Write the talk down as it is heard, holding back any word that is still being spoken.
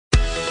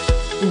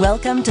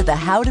Welcome to the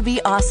How to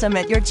Be Awesome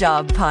at Your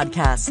Job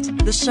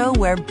podcast, the show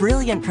where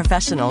brilliant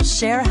professionals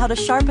share how to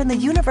sharpen the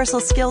universal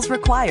skills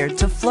required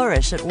to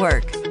flourish at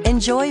work.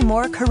 Enjoy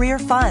more career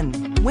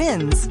fun,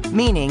 wins,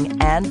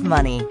 meaning, and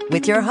money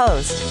with your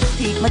host,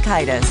 Pete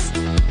Makaitis.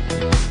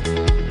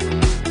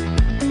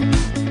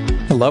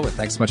 Hello, and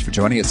thanks so much for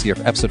joining us here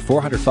for episode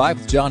 405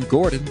 with Jon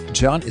Gordon.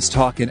 Jon is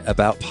talking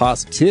about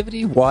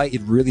positivity, why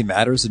it really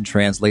matters and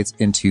translates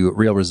into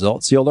real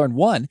results. You'll learn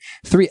 1,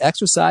 3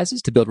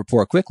 exercises to build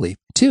rapport quickly,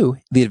 2,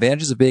 the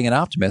advantages of being an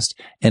optimist,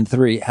 and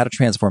 3, how to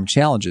transform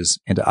challenges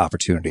into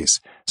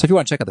opportunities. So if you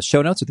want to check out the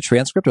show notes or the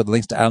transcript or the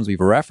links to items we've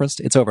referenced,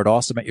 it's over at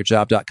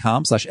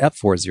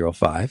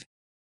awesomeatyourjob.com/F405.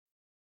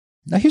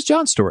 Now here's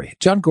Jon's story.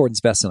 Jon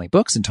Gordon's best-selling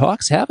books and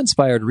talks have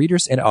inspired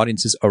readers and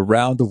audiences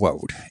around the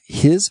world.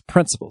 His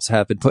principles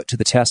have been put to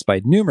the test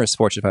by numerous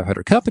Fortune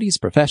 500 companies,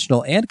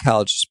 professional and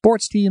college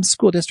sports teams,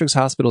 school districts,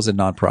 hospitals, and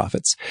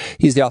nonprofits.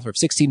 He's the author of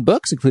 16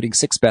 books, including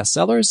 6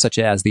 bestsellers, such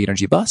as The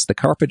Energy Bus, The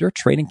Carpenter,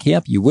 Training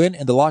Camp, You Win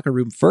in the Locker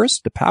Room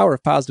First, The Power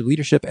of Positive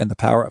Leadership, and The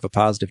Power of a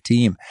Positive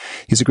Team.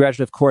 He's a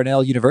graduate of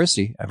Cornell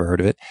University, ever heard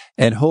of it,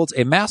 and holds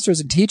a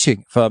master's in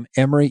teaching from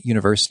Emory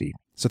University.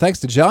 So thanks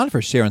to Jon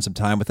for sharing some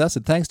time with us,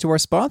 and thanks to our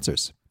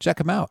sponsors. Check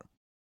them out.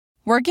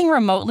 Working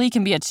remotely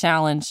can be a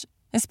challenge,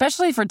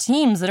 especially for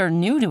teams that are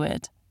new to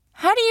it.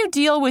 How do you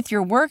deal with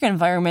your work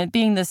environment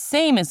being the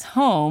same as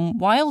home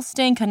while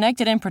staying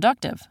connected and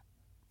productive?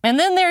 And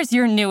then there's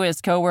your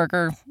newest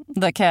coworker,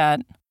 the cat.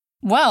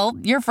 Well,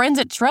 your friends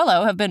at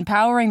Trello have been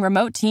powering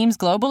remote teams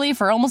globally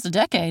for almost a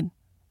decade.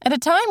 At a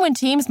time when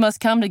teams must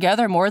come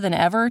together more than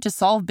ever to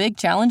solve big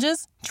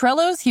challenges,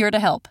 Trello's here to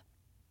help.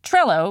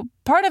 Trello,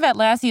 part of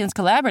Atlassian's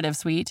collaborative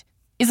suite,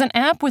 is an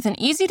app with an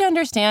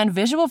easy-to-understand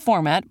visual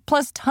format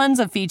plus tons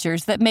of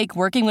features that make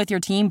working with your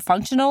team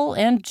functional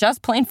and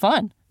just plain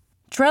fun.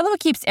 Trello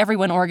keeps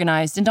everyone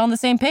organized and on the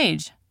same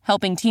page,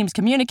 helping teams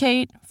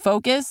communicate,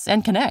 focus,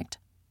 and connect.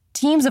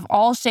 Teams of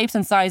all shapes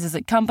and sizes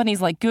at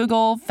companies like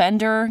Google,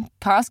 Fender,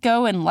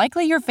 Costco, and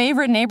likely your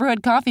favorite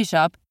neighborhood coffee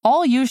shop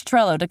all use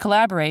Trello to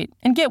collaborate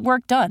and get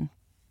work done.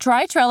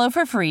 Try Trello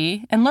for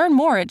free and learn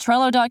more at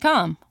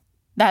Trello.com.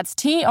 That's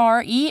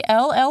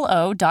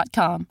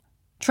Trello.com.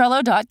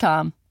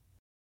 Trello.com.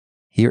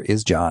 Here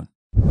is Jon.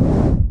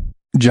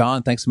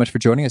 Jon, thanks so much for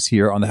joining us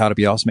here on the How to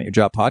Be Awesome at Your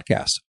Job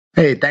podcast.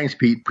 Hey, thanks,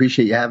 Pete.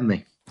 Appreciate you having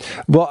me.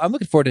 Well, I'm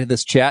looking forward to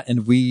this chat,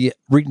 and we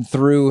reading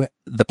through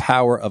the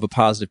power of a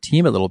positive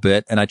team a little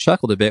bit, and I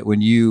chuckled a bit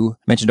when you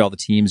mentioned all the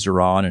teams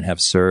you're on and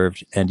have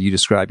served, and you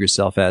describe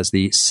yourself as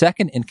the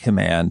second in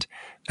command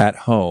at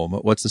home.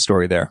 What's the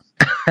story there?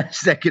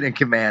 Second in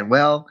command.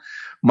 Well,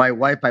 my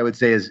wife, I would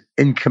say, is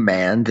in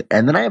command.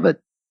 And then I have a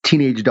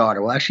teenage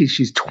daughter. Well, actually,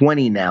 she's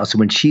 20 now. So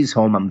when she's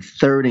home, I'm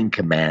third in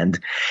command.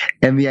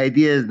 And the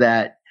idea is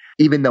that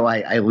even though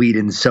I lead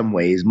in some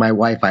ways, my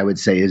wife, I would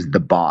say, is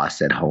the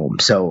boss at home.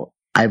 So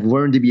I've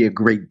learned to be a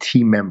great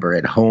team member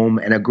at home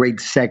and a great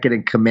second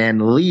in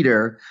command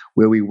leader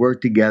where we work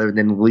together and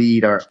then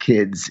lead our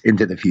kids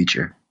into the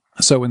future.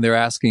 So when they're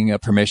asking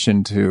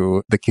permission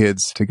to the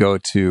kids to go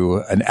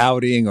to an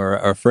outing or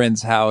a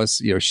friend's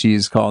house,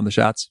 she's calling the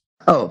shots?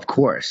 Oh, of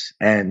course.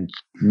 And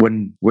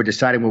when we're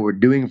deciding what we're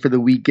doing for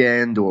the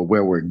weekend or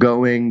where we're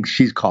going,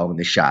 she's calling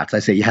the shots. I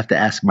say, you have to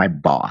ask my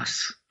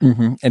boss.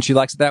 Mm-hmm. And she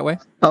likes it that way?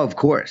 Oh, of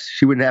course.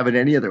 She wouldn't have it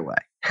any other way.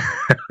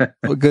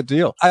 Well, good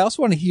deal. I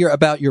also want to hear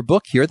about your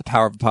book here, The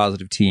Power of a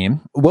Positive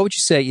Team. What would you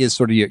say is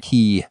sort of your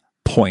key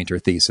point or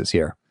thesis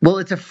here? Well,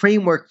 it's a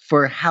framework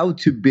for how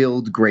to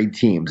build great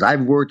teams.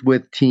 I've worked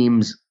with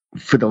teams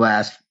for the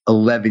last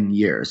 11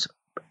 years.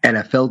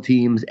 NFL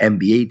teams,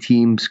 NBA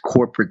teams,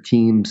 corporate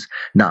teams,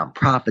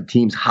 nonprofit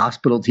teams,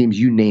 hospital teams,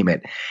 you name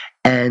it.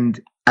 And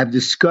I've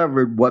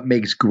discovered what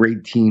makes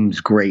great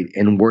teams great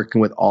in working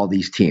with all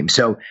these teams.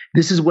 So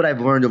this is what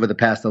I've learned over the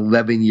past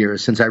 11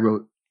 years since I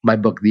wrote my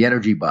book, The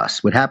Energy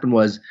Bus. What happened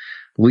was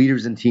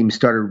leaders and teams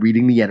started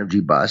reading The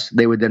Energy Bus.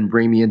 They would then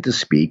bring me in to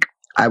speak.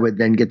 I would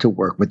then get to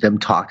work with them,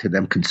 talk to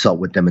them, consult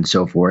with them, and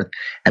so forth.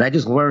 And I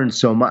just learned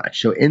so much.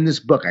 So in this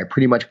book, I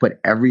pretty much put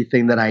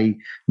everything that I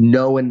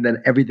know and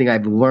then everything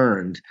I've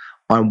learned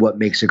on what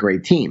makes a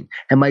great team.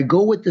 And my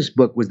goal with this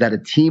book was that a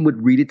team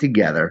would read it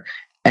together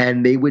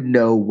and they would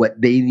know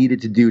what they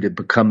needed to do to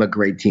become a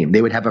great team.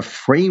 They would have a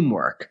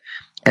framework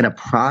and a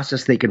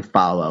process they can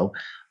follow,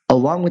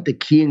 along with the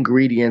key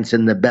ingredients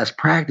and the best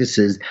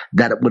practices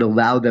that would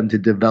allow them to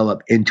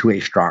develop into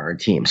a stronger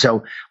team.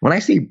 So when I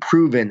say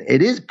proven,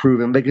 it is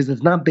proven because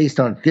it's not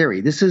based on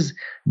theory. This is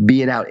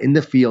being out in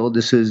the field.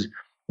 This is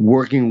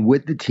working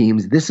with the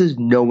teams. This is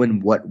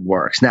knowing what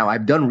works. Now,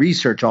 I've done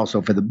research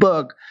also for the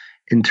book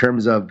in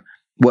terms of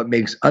what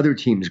makes other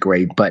teams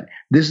great, but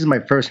this is my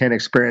firsthand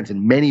experience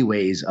in many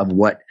ways of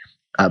what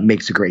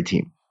makes a great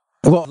team.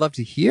 Well, I'd love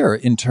to hear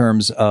in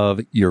terms of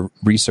your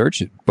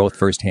research, both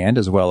firsthand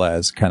as well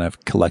as kind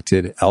of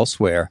collected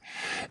elsewhere,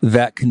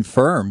 that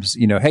confirms,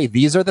 hey,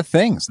 these are the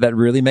things that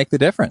really make the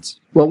difference.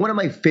 Well, one of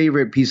my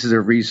favorite pieces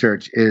of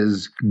research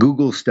is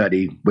Google's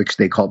study, which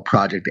they called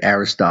Project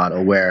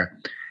Aristotle, where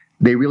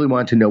they really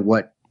wanted to know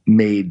what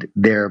made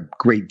their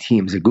great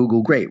teams at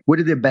Google great? Where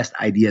did their best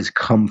ideas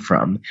come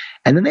from?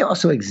 And then they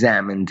also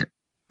examined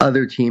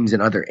other teams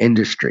in other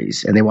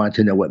industries, and they wanted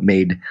to know what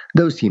made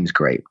those teams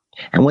great.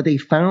 And what they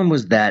found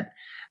was that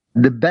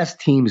the best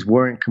teams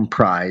weren't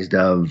comprised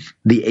of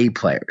the A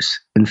players.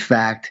 In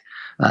fact,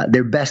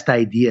 their best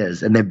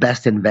ideas and their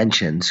best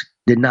inventions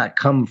did not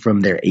come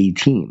from their A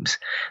teams.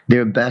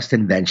 Their best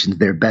inventions,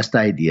 their best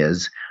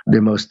ideas,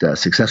 their most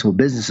successful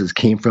businesses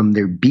came from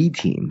their B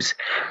teams.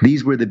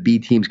 These were the B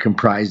teams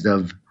comprised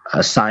of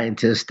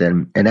scientists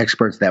and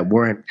experts that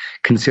weren't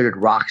considered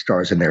rock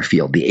stars in their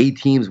field. The A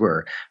teams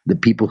were the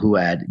people who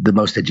had the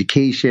most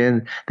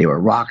education. They were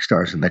rock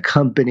stars in the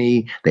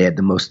company. They had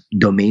the most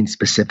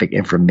domain-specific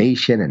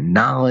information and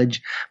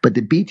knowledge. But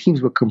the B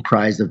teams were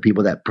comprised of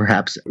people that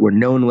perhaps were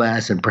known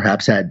less and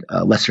perhaps had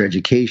lesser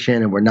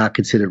education and were not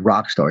considered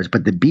rock stars.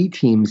 But the B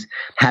teams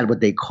had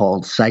what they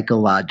called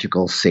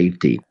psychological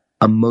safety,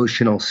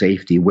 emotional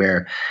safety,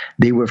 where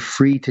they were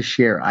free to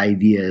share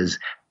ideas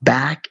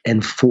back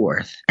and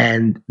forth,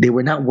 and they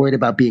were not worried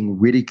about being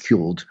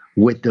ridiculed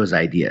with those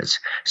ideas.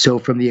 So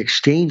from the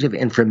exchange of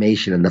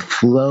information and the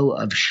flow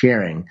of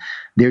sharing,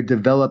 there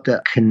developed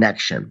a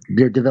connection.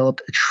 There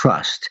developed a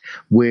trust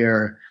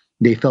where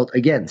they felt,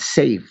 again,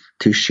 safe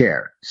to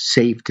share,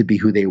 safe to be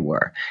who they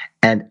were.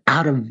 And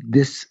out of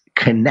this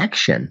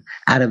connection,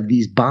 out of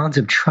these bonds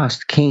of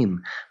trust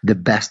came the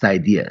best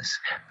ideas.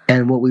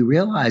 And what we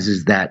realize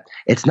is that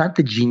it's not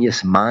the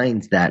genius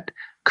minds that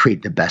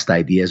create the best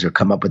ideas or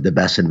come up with the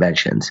best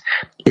inventions.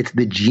 It's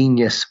the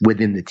genius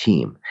within the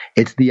team.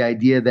 It's the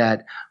idea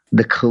that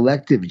the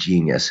collective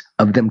genius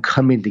of them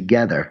coming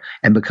together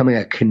and becoming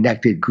a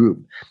connected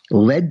group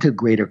led to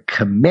greater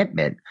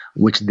commitment,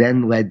 which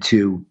then led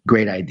to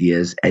great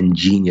ideas and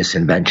genius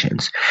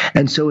inventions.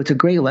 And so it's a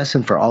great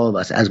lesson for all of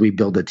us as we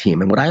build a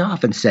team. And what I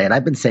often say, and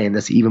I've been saying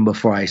this even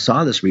before I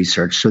saw this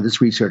research, so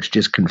this research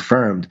just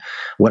confirmed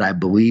what I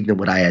believed and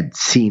what I had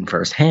seen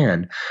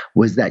firsthand,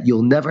 was that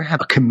you'll never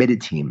have a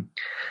committed team.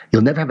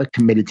 You'll never have a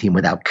committed team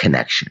without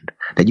connection,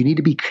 that you need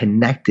to be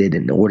connected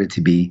in order to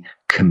be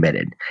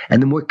committed.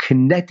 And the more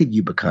connected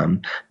you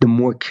become, the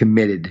more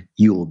committed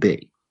you will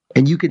be.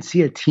 And you can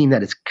see a team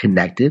that is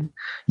connected.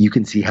 You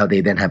can see how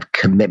they then have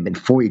commitment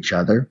for each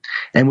other.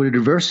 And when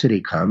adversity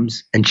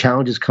comes and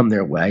challenges come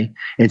their way,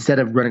 instead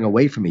of running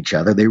away from each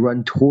other, they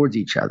run towards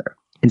each other.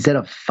 Instead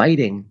of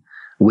fighting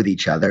with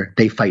each other,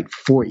 they fight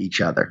for each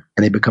other,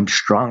 and they become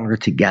stronger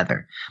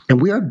together.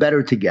 And we are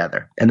better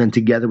together. And then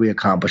together we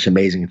accomplish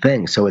amazing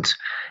things. So it's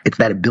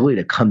that ability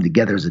to come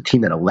together as a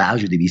team that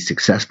allows you to be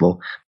successful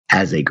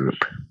as a group.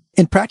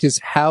 In practice,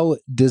 how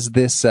does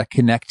this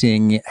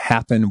connecting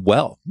happen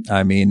well?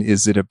 I mean,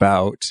 is it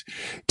about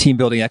team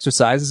building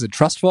exercises and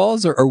trust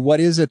falls, or what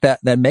is it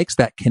that makes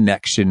that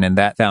connection and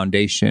that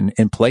foundation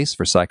in place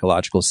for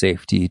psychological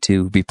safety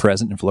to be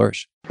present and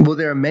flourish? Well,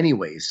 there are many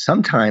ways.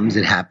 Sometimes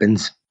it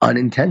happens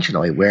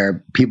unintentionally,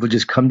 where people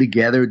just come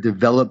together,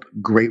 develop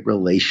great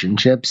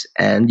relationships,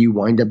 and you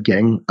wind up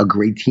getting a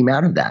great team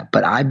out of that.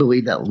 But I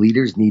believe that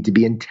leaders need to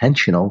be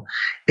intentional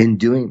in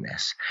doing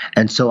this.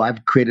 And so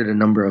I've created a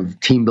number of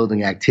team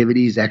building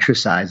activities,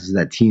 exercises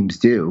that teams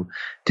do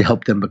to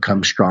help them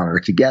become stronger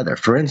together.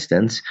 For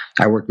instance,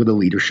 I worked with a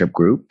leadership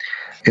group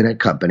in a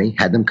company,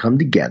 had them come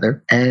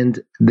together, and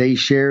they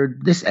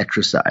shared this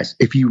exercise.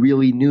 If you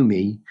really knew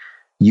me,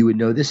 you would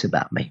know this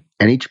about me.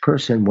 And each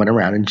person went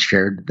around and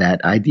shared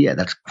that idea.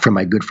 That's from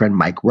my good friend,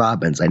 Mike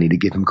Robbins. I need to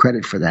give him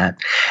credit for that.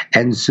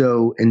 And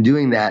so in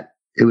doing that,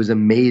 it was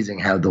amazing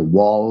how the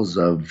walls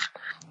of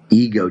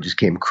ego just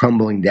came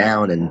crumbling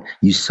down, and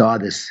you saw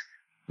this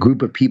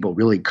group of people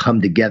really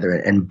come together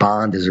and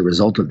bond as a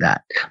result of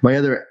that. My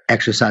other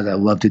exercise I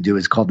love to do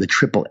is called the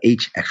Triple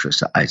H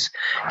exercise.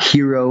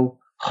 Hero,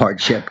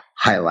 hardship,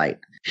 highlight.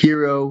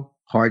 Hero,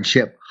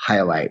 hardship,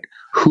 highlight.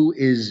 Who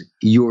is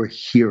your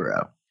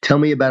hero? Tell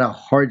me about a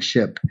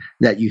hardship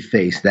that you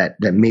faced that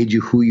made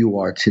you who you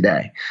are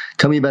today.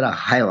 Tell me about a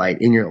highlight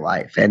in your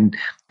life. And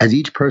as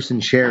each person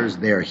shares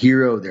their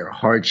hero, their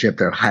hardship,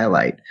 their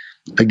highlight,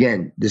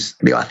 again,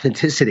 the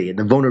authenticity and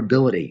the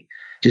vulnerability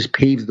just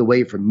paves the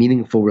way for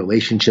meaningful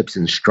relationships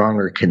and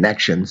stronger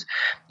connections.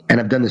 And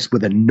I've done this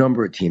with a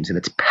number of teams, and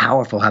it's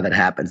powerful how that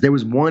happens. There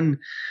was one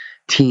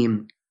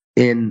team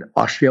in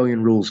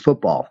Australian rules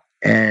football,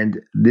 and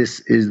this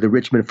is the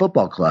Richmond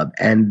Football Club,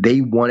 and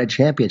they won a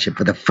championship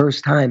for the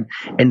first time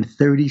in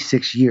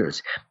 36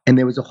 years. And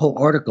there was a whole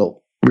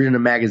article written in a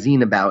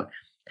magazine about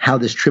how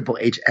this Triple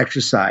H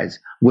exercise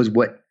was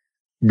what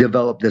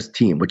developed this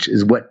team, which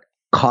is what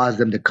caused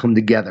them to come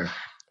together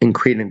and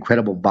create an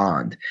incredible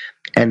bond.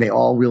 And they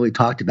all really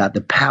talked about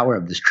the power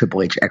of this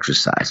Triple H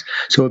exercise.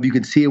 So if you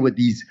can see it with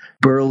these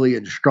burly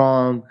and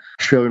strong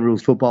Australian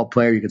rules football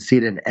players, you can see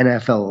it in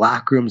NFL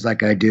locker rooms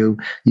like I do.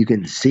 You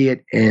can see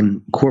it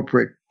in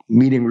corporate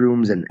meeting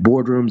rooms and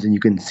boardrooms, and you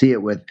can see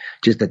it with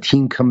just a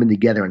team coming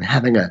together and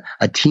having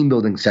a team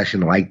building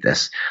session like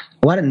this.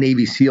 A lot of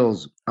Navy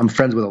SEALs, I'm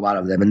friends with a lot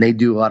of them, and they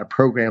do a lot of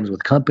programs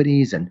with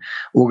companies and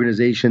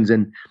organizations,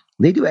 and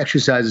they do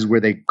exercises where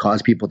they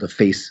cause people to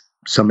face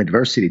some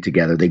adversity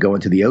together. They go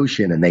into the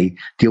ocean and they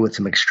deal with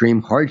some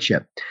extreme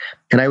hardship.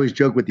 And I always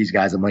joke with these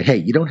guys. I'm like, hey,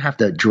 you don't have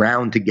to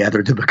drown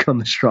together to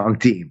become a strong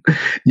team.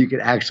 You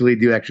can actually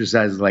do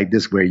exercises like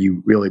this where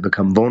you really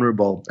become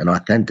vulnerable and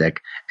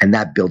authentic, and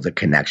that builds a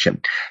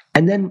connection.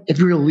 And then if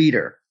you're a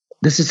leader,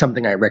 this is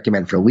something I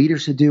recommend for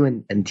leaders to do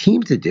and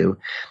teams to do,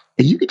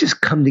 is you could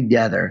just come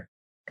together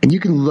and you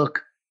can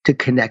look to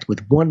connect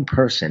with one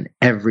person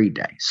every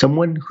day,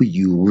 someone who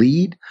you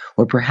lead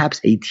or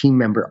perhaps a team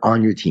member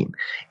on your team.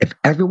 If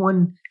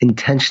everyone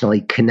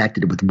intentionally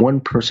connected with one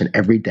person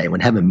every day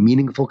would have a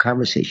meaningful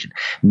conversation,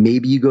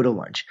 maybe you go to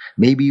lunch,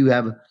 maybe you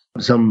have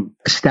some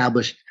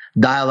established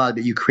dialogue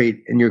that you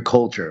create in your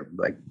culture,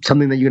 like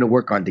something that you're going to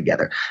work on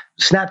together.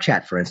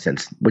 Snapchat, for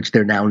instance, which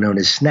they're now known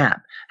as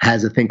Snap,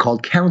 has a thing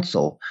called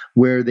Council,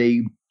 where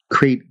they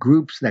create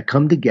groups that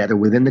come together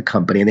within the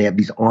company, and they have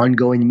these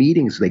ongoing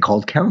meetings they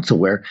call council,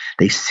 where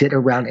they sit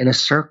around in a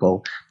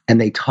circle and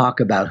they talk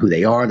about who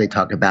they are. They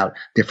talk about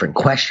different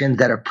questions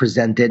that are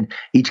presented.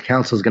 Each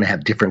council is going to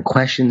have different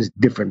questions,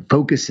 different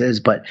focuses,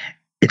 but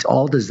it's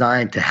all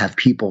designed to have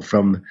people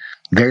from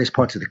various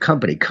parts of the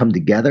company come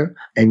together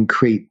and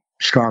create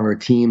stronger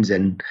teams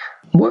and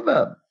more of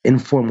a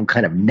informal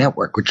kind of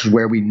network, which is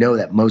where we know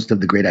that most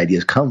of the great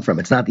ideas come from.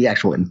 It's not the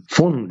actual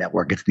informal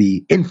network. It's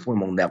the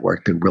informal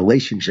network, the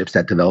relationships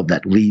that develop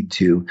that lead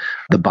to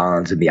the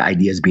bonds and the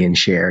ideas being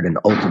shared and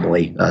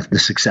ultimately the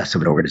success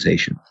of an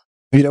organization.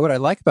 You know, what I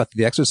like about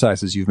the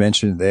exercises you've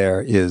mentioned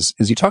there is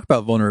you talk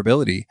about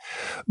vulnerability,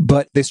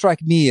 but they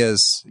strike me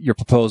as your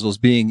proposals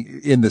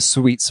being in the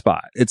sweet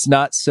spot. It's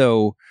not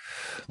so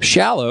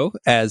shallow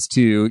as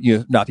to,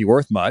 not be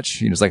worth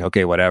much. It's like,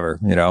 okay, whatever,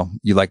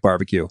 you like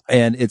barbecue.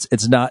 And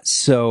it's not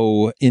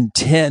so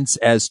intense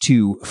as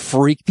to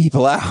freak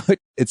people out.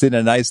 It's in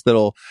a nice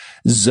little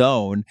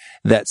zone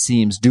that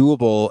seems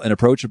doable and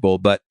approachable,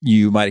 but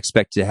you might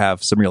expect to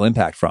have some real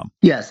impact from.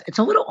 Yes, it's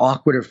a little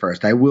awkward at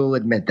first. I will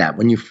admit that.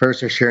 When you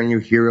first are sharing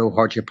your hero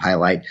hardship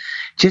highlight,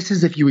 just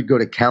as if you would go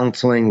to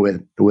counseling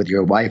with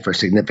your wife or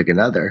significant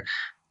other.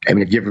 I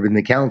mean, if you've ever been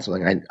to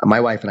counseling, my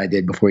wife and I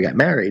did before we got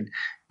married.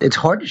 It's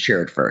hard to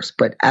share at first,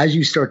 but as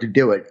you start to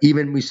do it,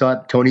 even we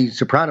saw Tony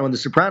Soprano in The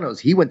Sopranos,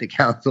 he went to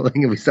counseling,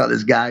 and we saw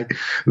this guy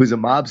who's a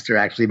mobster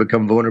actually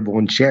become vulnerable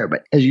and share.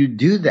 But as you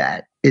do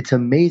that, it's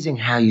amazing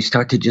how you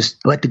start to just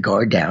let the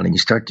guard down and you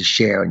start to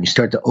share and you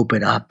start to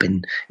open up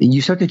and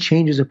you start to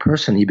change as a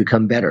person. You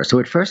become better. So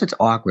at first it's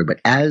awkward,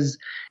 but as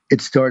it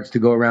starts to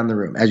go around the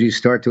room, as you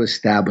start to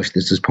establish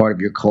this as part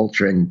of your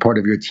culture and part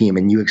of your team,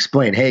 and you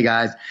explain, hey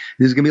guys,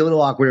 this is going to be a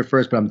little awkward at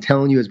first, but I'm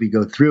telling you, as we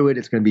go through it,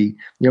 it's going to be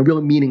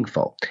really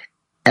meaningful.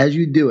 As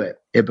you do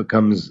it, it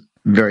becomes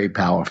very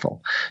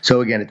powerful. So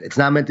again, it's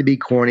not meant to be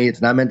corny.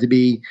 It's not meant to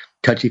be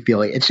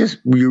touchy-feely. It's just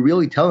you're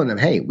really telling them,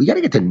 hey, we got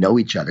to get to know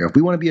each other. If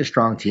we want to be a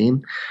strong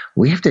team,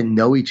 we have to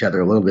know each other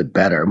a little bit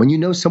better. When you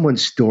know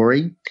someone's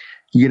story,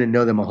 you're going to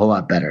know them a whole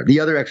lot better. The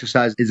other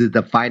exercise is a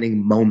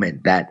defining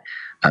moment that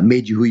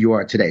made you who you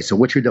are today. So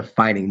what's your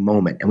defining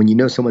moment? And when you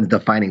know someone's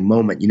defining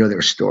moment, you know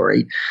their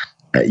story,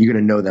 you're going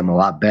to know them a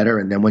lot better.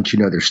 And then once you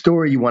know their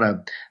story, you want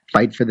to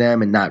fight for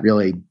them and not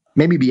really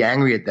maybe be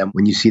angry at them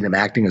when you see them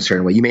acting a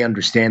certain way. You may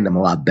understand them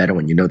a lot better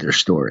when you know their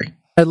story.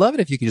 I'd love it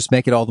if you could just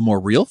make it all the more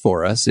real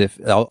for us. If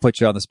I'll put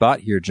you on the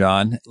spot here,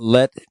 Jon,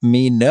 let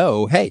me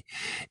know, hey,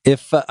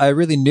 if I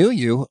really knew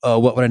you,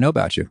 what would I know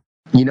about you?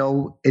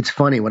 It's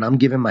funny. When I'm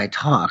giving my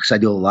talks, I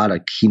do a lot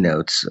of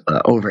keynotes,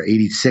 over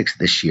 86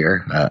 this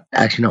year.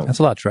 Actually, no. That's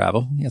a lot of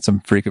travel. You had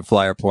some frequent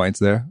flyer points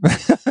there.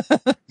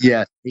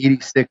 Yeah,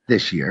 86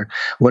 this year.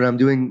 When I'm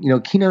doing,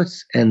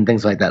 keynotes and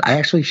things like that, I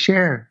actually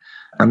share.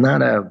 I'm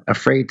not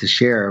afraid to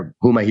share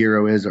who my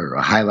hero is or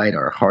a highlight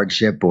or a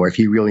hardship or if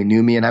you really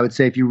knew me. And I would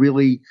say if you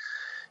really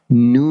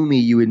knew me,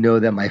 you would know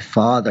that my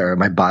father,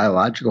 my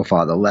biological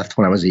father, left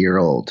when I was a year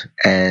old.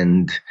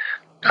 And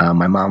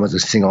my mom was a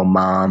single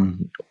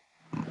mom.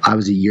 I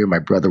was a year, my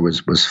brother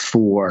was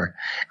 4.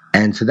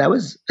 And so that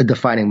was a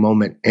defining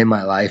moment in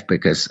my life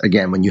because,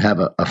 again, when you have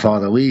a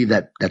father leave,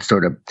 that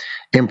sort of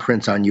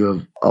imprints on you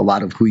of a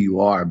lot of who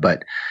you are.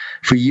 But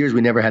for years, we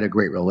never had a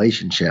great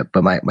relationship.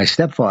 But my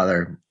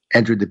stepfather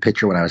entered the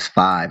picture when I was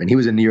 5, and he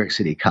was a New York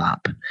City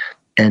cop.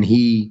 And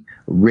he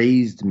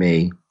raised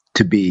me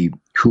to be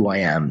who I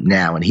am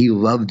now. And he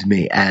loved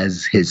me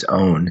as his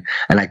own.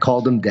 And I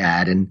called him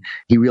Dad, and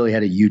he really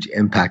had a huge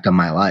impact on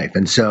my life.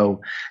 And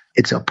so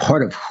it's a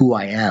part of who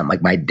I am.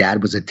 Like my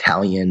dad was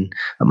Italian.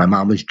 My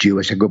mom was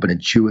Jewish. I grew up in a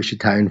Jewish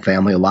Italian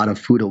family, a lot of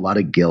food, a lot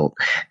of guilt.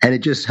 And it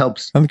just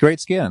helps. And great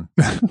skin.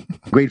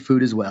 Great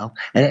food as well.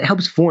 And it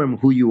helps form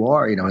who you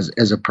are,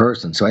 as a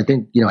person. So I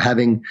think,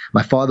 having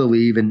my father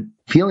leave and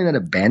feeling that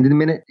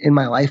abandonment in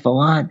my life a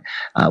lot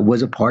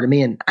was a part of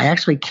me. And I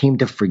actually came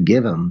to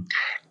forgive him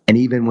and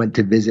even went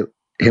to visit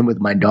him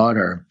with my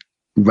daughter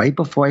right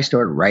before I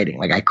started writing.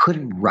 Like I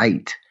couldn't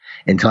write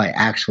until I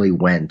actually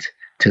went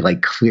to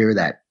clear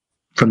that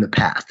from the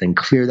past and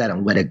clear that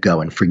and let it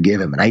go and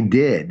forgive him. And I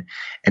did.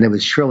 And it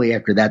was shortly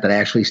after that I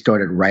actually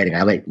started writing.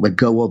 I let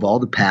go of all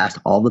the past,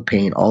 all the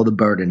pain, all the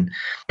burden.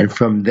 And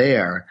from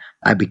there,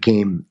 I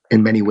became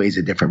in many ways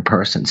a different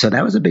person. So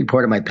that was a big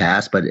part of my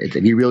past. But if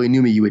you really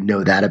knew me, you would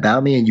know that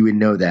about me. And you would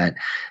know that,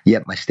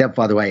 my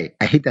stepfather, I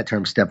hate that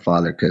term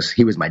stepfather because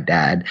he was my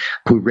dad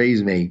who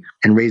raised me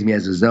and raised me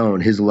as his own.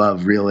 His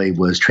love really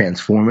was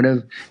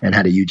transformative and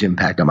had a huge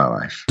impact on my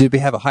life. Did we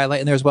have a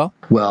highlight in there as well?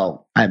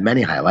 Well, I have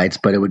many highlights,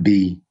 but it would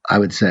be, I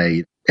would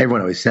say,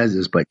 everyone always says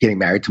this, but getting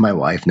married to my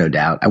wife, no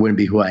doubt. I wouldn't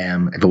be who I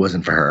am if it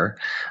wasn't for her.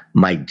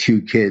 My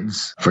 2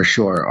 kids, for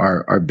sure,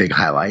 are big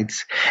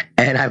highlights.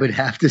 And I would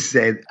have to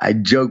say, I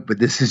joke, but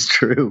this is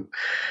true.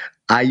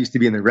 I used to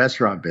be in the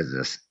restaurant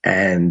business,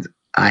 and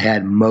I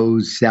had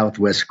Moe's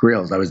Southwest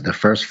Grills. I was the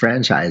first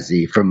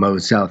franchisee for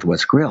Moe's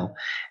Southwest Grill.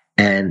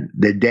 And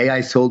the day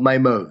I sold my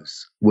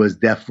Moe's was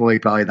definitely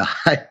probably the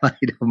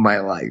highlight of my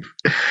life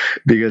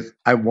because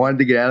I wanted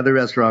to get out of the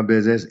restaurant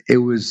business. It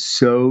was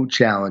so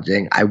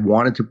challenging. I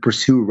wanted to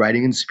pursue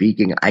writing and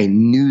speaking. I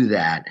knew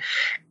that.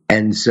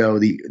 And so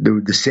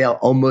the sale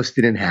almost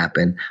didn't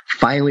happen.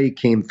 Finally, it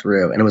came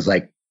through and it was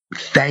like,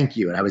 thank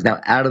you. And I was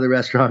now out of the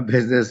restaurant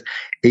business,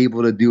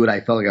 able to do what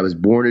I felt like I was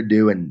born to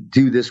do and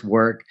do this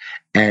work.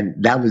 And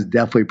that was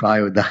definitely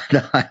probably the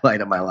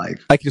highlight of my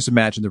life. I can just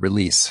imagine the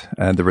release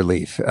and the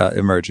relief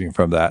emerging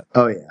from that.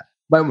 Oh, yeah.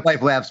 My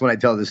wife laughs when I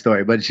tell this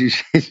story, but she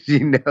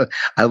knows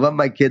I love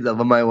my kids. I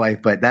love my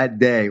wife. But that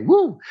day,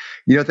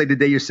 it's like the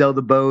day you sell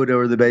the boat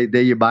or the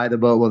day you buy the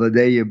boat. Well, the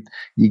day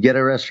you get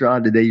a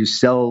restaurant, the day you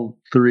sell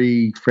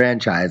 3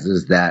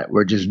 franchises that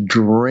were just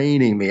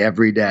draining me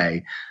every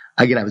day.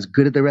 Again, I was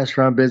good at the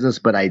restaurant business,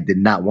 but I did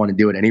not want to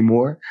do it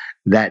anymore.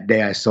 That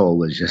day I sold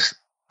was just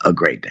a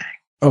great day.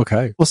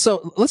 Okay. Well,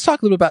 so let's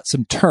talk a little about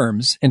some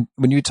terms. And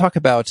when you talk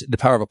about the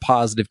power of a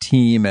positive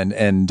team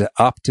and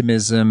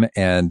optimism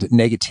and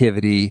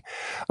negativity,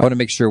 I want to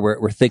make sure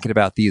we're thinking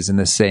about these in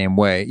the same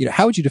way.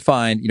 How would you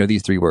define,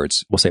 these 3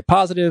 words? We'll say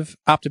positive,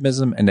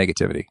 optimism, and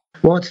negativity.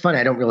 Well, it's funny.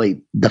 I don't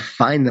really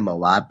define them a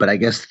lot, but I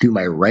guess through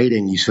my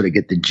writing, you sort of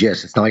get the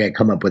gist. It's not like I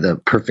come up with a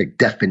perfect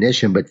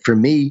definition, but for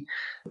me,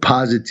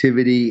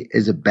 positivity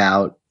is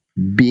about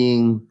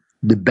being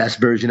the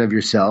best version of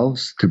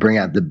yourselves to bring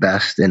out the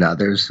best in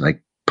others,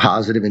 like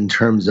positive in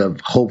terms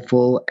of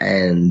hopeful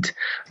and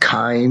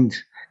kind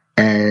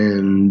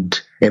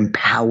and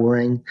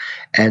empowering.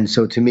 And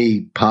so to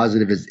me,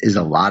 positive is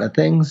a lot of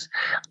things.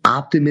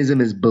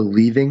 Optimism is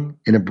believing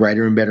in a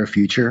brighter and better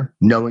future,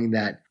 knowing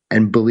that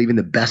and believing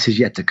the best is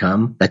yet to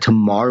come, that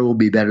tomorrow will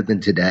be better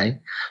than today.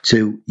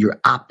 So you're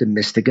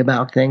optimistic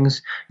about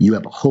things. You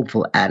have a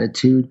hopeful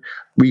attitude.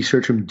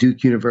 Research from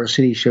Duke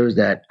University shows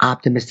that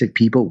optimistic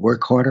people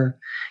work harder,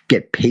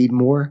 get paid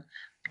more,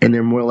 and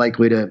they're more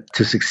likely to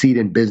succeed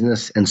in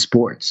business and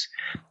sports.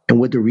 And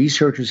what the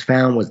researchers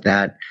found was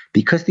that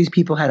because these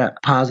people had a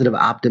positive,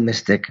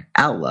 optimistic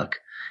outlook,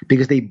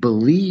 because they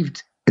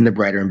believed in the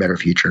brighter and better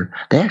future,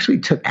 they actually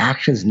took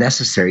actions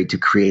necessary to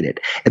create it.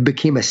 It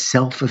became a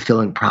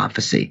self-fulfilling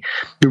prophecy.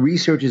 The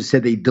researchers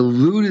said they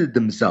deluded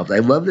themselves. I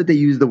love that they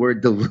used the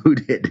word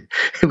deluded.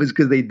 It was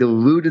because they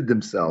deluded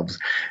themselves,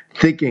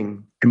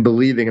 thinking and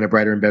believing in a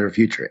brighter and better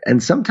future.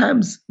 And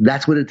sometimes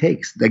that's what it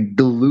takes, like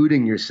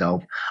deluding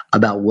yourself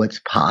about what's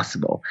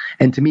possible.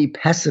 And to me,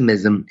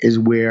 pessimism is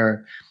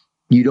where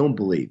you don't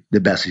believe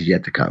the best is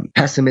yet to come.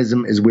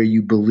 Pessimism is where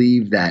you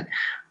believe that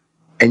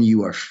and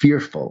you are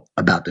fearful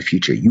about the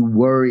future. You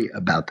worry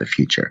about the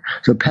future.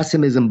 So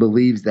pessimism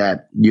believes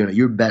that,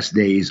 your best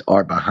days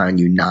are behind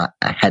you, not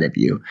ahead of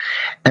you.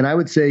 And I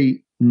would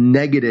say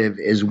negative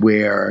is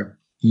where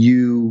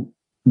you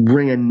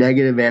bring a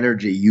negative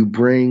energy. You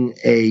bring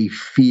a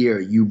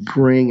fear. You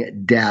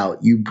bring doubt.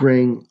 You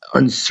bring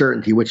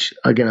uncertainty, which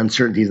again,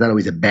 uncertainty is not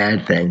always a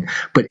bad thing,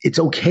 but it's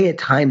okay at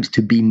times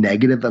to be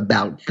negative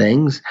about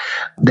things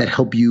that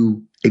help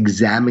you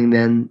examine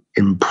them,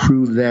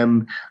 improve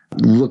them,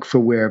 look for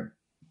where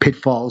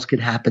pitfalls could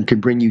happen, could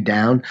bring you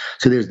down.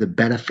 So there's the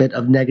benefit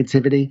of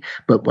negativity.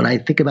 But when I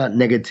think about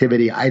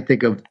negativity, I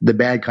think of the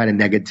bad kind of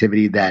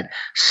negativity that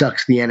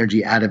sucks the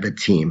energy out of a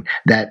team,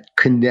 that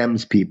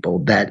condemns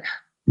people, that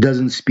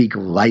doesn't speak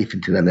life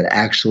into them, that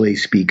actually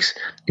speaks,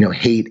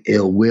 hate,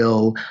 ill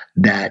will,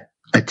 that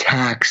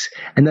attacks,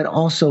 and that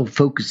also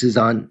focuses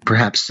on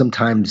perhaps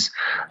sometimes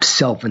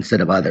self instead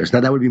of others.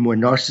 Now that would be more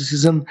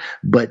narcissism,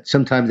 but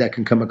sometimes that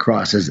can come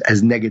across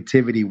as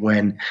negativity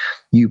when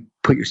you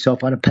put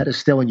yourself on a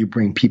pedestal and you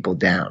bring people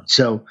down.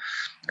 So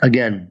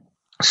again,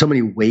 so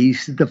many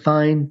ways to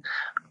define.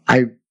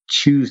 I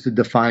choose to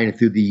define it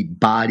through the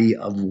body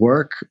of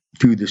work,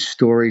 through the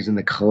stories and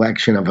the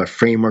collection of a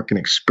framework and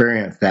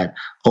experience that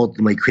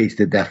ultimately creates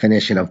the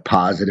definition of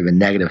positive and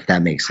negative, if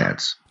that makes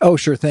sense. Oh,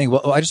 sure thing.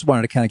 Well, I just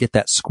wanted to kind of get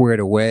that squared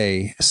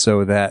away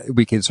so that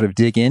we could sort of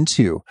dig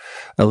into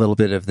a little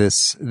bit of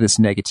this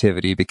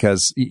negativity,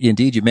 because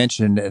indeed you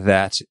mentioned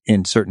that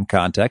in certain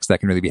contexts that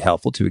can really be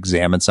helpful to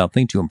examine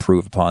something, to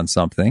improve upon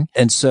something.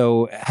 And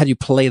so how do you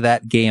play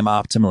that game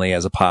optimally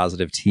as a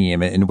positive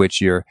team in which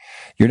you're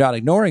not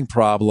ignoring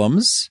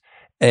problems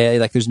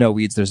Like there's no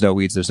weeds,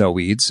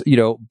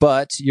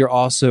 but you're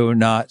also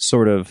not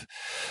sort of,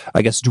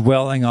 I guess,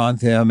 dwelling on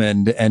them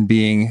and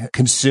being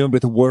consumed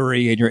with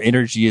worry, and your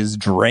energy is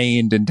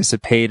drained and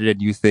dissipated,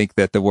 and you think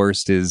that the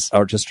worst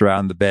are just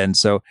around the bend.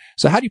 So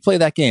how do you play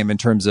that game in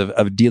terms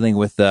of dealing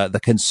with the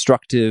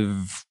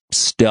constructive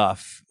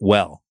stuff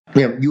well?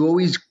 Yeah, you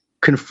always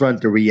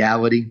confront the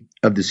reality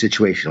of the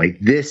situation. Like,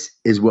 this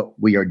is what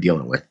we are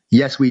dealing with.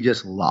 Yes, we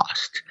just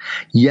lost.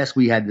 Yes,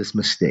 we had this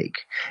mistake.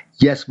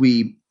 Yes,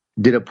 we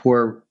did a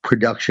poor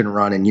production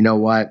run, and you know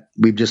what?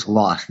 We've just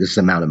lost this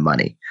amount of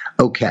money.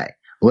 Okay,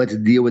 let's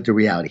deal with the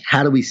reality.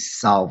 How do we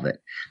solve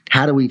it?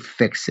 How do we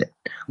fix it?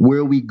 Where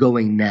are we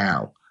going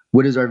now?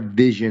 What is our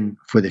vision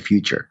for the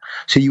future?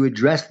 So you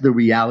address the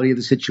reality of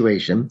the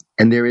situation,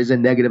 and there is a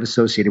negative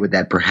associated with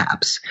that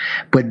perhaps,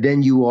 but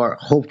then you are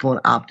hopeful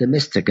and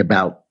optimistic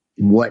about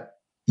what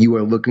you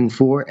are looking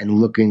for and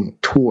looking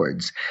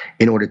towards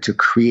in order to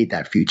create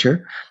that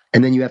future.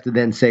 And then you have to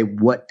then say,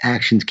 what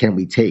actions can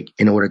we take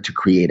in order to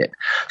create it?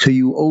 So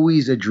you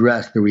always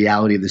address the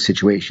reality of the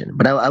situation.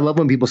 But I love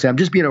when people say, I'm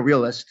just being a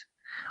realist.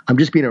 I'm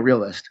just being a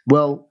realist.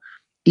 Well,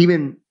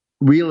 even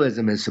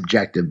realism is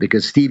subjective,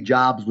 because Steve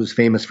Jobs was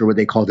famous for what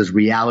they called his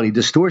reality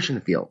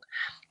distortion field.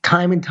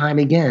 Time and time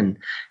again,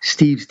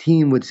 Steve's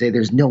team would say,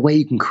 there's no way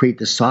you can create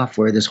this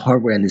software, this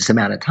hardware in this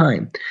amount of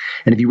time.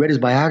 And if you read his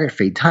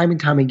biography, time and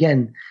time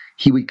again,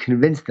 he would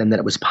convince them that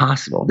it was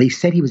possible. They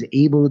said he was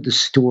able to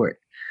distort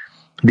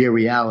their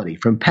reality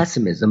from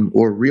pessimism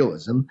or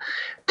realism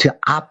to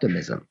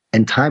optimism.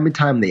 And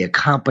time they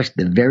accomplished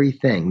the very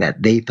thing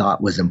that they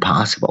thought was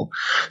impossible.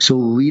 So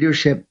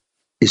leadership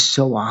is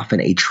so often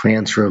a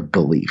transfer of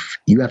belief.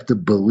 You have to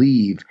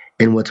believe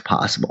in what's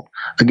possible.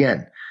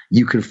 Again,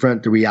 you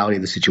confront the reality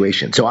of the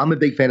situation. So I'm a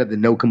big fan of the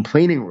no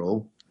complaining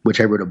rule, which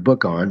I wrote a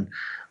book on.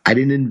 I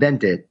didn't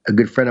invent it. A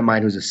good friend of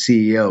mine who's a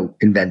CEO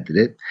invented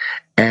it.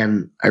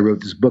 And I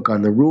wrote this book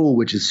on the rule,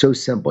 which is so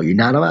simple. You're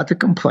not allowed to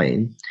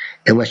complain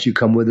unless you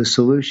come with a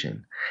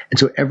solution. And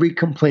so every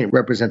complaint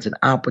represents an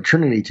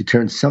opportunity to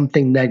turn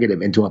something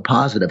negative into a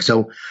positive.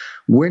 So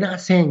we're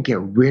not saying get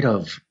rid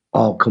of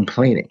all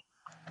complaining.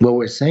 What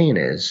we're saying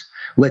is,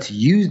 let's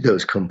use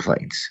those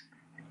complaints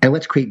and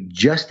let's create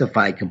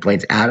justified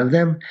complaints out of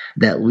them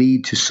that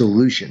lead to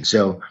solutions.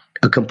 So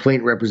a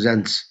complaint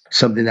represents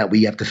something that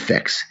we have to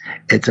fix.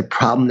 It's a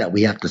problem that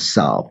we have to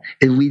solve.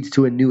 It leads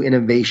to a new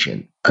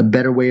innovation, a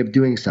better way of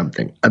doing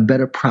something, a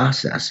better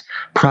process,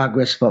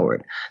 progress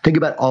forward. Think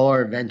about all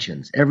our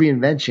inventions. Every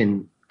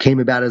invention came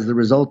about as the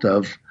result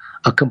of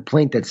a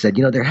complaint that said,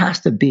 there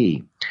has to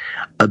be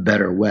a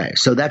better way.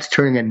 So that's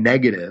turning a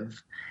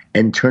negative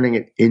and turning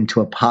it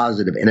into a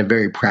positive in a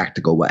very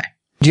practical way.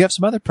 Do you have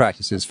some other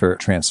practices for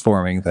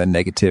transforming the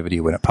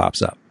negativity when it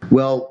pops up?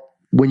 Well,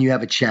 when you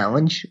have a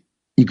challenge,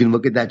 you can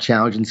look at that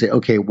challenge and say,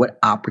 okay, what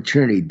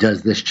opportunity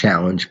does this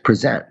challenge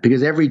present?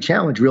 Because every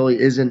challenge really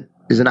is an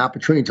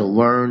opportunity to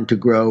learn, to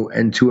grow,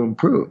 and to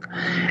improve.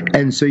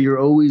 And so you're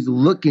always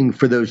looking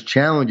for those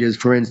challenges.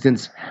 For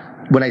instance,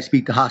 when I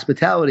speak to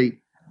hospitality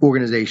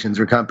organizations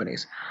or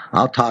companies,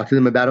 I'll talk to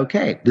them about,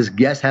 okay, this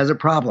guest has a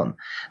problem,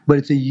 but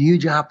it's a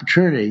huge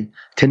opportunity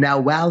to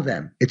now wow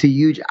them. It's a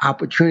huge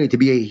opportunity to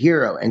be a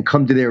hero and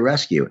come to their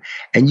rescue.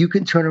 And you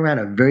can turn around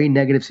a very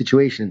negative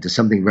situation into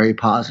something very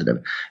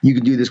positive. You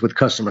can do this with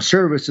customer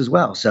service as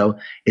well. So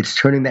it's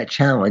turning that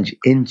challenge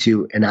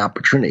into an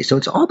opportunity. So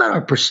it's all about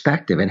our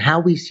perspective, and how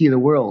we see the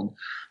world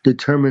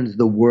determines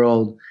the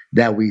world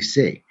that we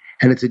see.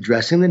 And it's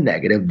addressing the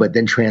negative, but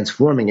then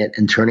transforming it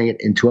and turning it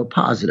into a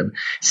positive.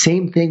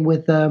 Same thing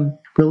with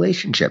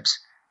relationships.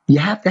 You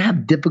have to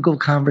have difficult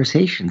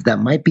conversations that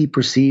might be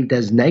perceived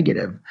as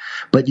negative,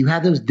 but you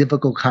have those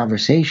difficult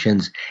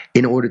conversations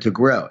in order to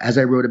grow. As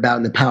I wrote about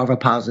in The Power of a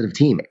Positive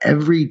Team,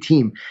 every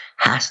team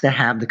has to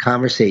have the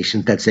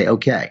conversations that say,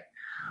 okay,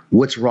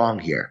 what's wrong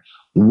here?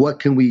 What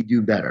can we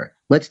do better?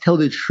 Let's tell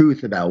the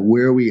truth about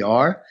where we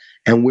are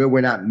and where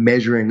we're not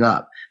measuring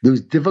up.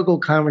 Those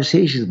difficult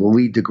conversations will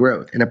lead to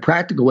growth. In a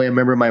practical way, I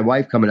remember my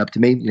wife coming up to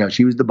me.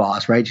 She was the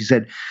boss, right? She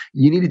said,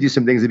 you need to do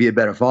some things to be a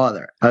better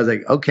father. I was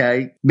like,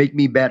 okay, make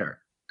me better.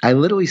 I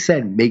literally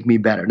said, make me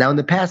better. Now, in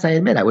the past, I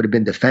admit I would have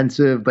been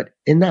defensive, but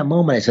in that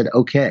moment, I said,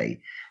 okay,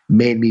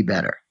 make me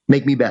better.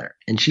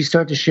 And she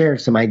started to share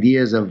some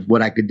ideas of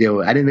what I could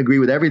do. I didn't agree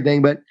with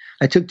everything, but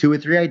I took 2 or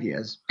 3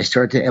 ideas. I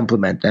started to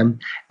implement them,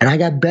 and I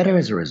got better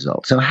as a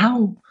result. So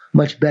how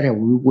much better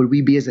would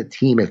we be as a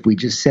team if we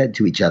just said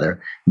to each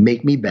other,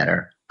 make me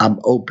better, I'm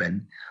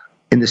open,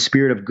 in the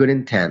spirit of good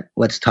intent,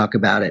 let's talk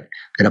about it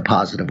in a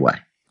positive way.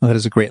 Well, that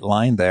is a great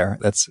line there.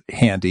 That's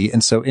handy.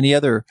 And so any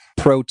other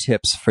pro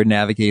tips for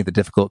navigating the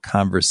difficult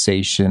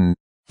conversation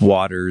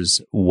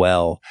waters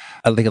well?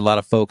 I think a lot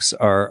of folks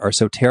are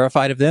so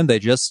terrified of them, they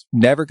just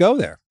never go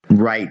there.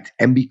 Right.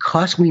 And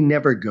because we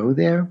never go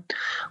there,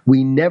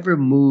 we never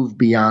move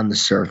beyond the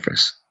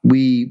surface.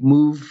 We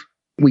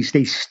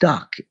stay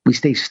stuck. We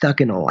stay stuck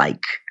in a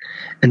like.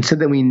 And so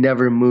then we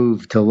never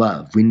move to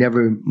love. We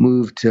never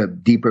move to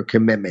deeper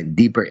commitment,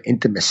 deeper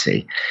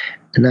intimacy.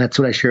 And that's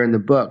what I share in the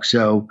book.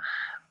 So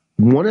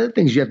one of the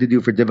things you have to do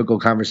for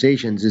difficult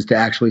conversations is to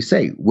actually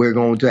say, we're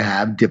going to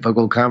have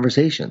difficult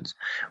conversations.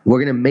 We're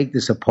going to make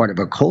this a part of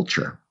a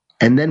culture.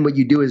 And then what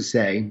you do is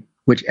say,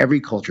 which every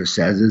culture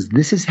says, is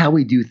this is how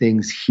we do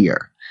things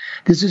here.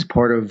 This is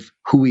part of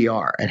who we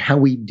are and how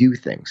we do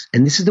things.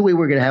 And this is the way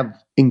we're going to have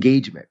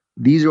engagement.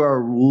 These are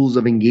our rules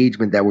of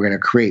engagement that we're going to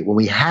create when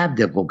we have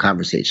difficult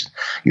conversations.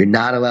 You're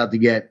not allowed to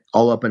get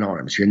all up in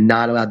arms. You're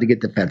not allowed to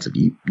get defensive.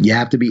 You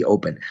have to be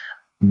open,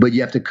 but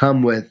you have to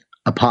come with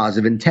a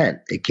positive intent.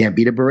 It can't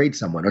be to berate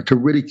someone or to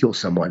ridicule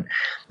someone.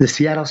 The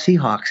Seattle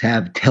Seahawks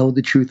have Tell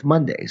the Truth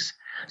Mondays.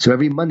 So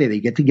every Monday they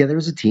get together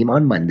as a team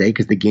on Monday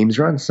because the games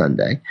are on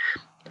Sunday,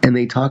 and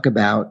they talk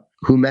about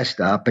who messed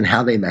up and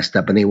how they messed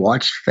up, and they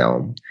watch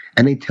film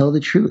and they tell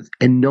the truth.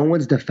 And no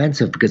one's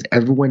defensive because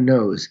everyone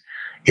knows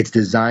it's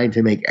designed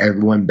to make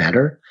everyone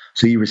better.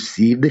 So you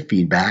receive the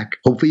feedback.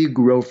 Hopefully you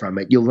grow from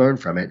it. You learn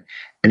from it.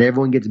 And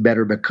everyone gets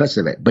better because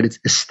of it. But it's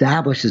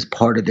established as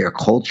part of their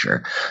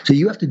culture. So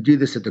you have to do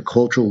this at the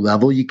cultural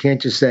level. You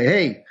can't just say,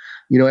 hey,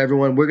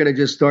 everyone, we're going to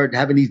just start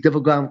having these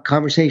difficult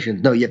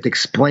conversations. No, you have to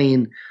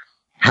explain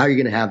how you're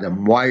going to have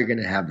them, why you're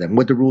going to have them,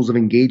 what the rules of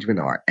engagement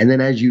are. And then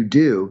as you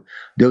do,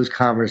 those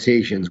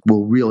conversations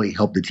will really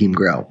help the team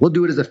grow. We'll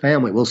do it as a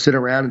family. We'll sit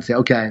around and say,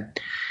 okay,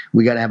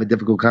 we got to have a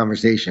difficult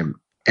conversation.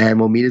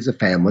 And we'll meet as a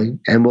family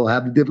and we'll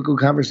have a difficult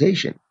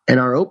conversation. And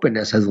our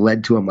openness has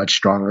led to a much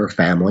stronger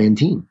family and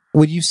team.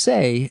 Would you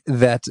say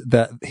that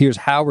here's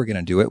how we're going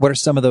to do it? What are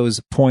some of those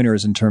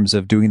pointers in terms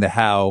of doing the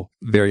how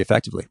very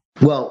effectively?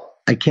 Well,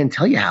 I can't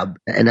tell you how,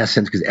 in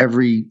essence, because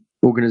every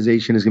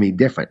organization is going to be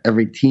different.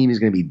 Every team is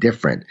going to be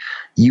different.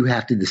 You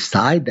have to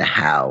decide the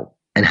how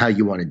and how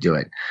you want to do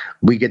it.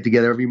 We get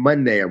together every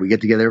Monday or we get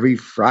together every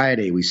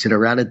Friday. We sit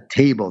around a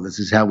table. This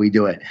is how we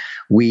do it.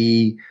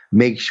 We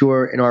make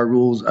sure in our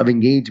rules of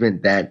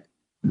engagement that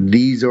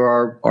these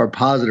are our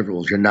positive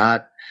rules.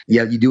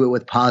 You do it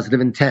with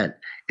positive intent.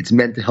 It's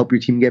meant to help your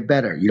team get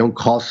better. You don't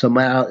call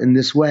someone out in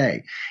this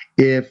way.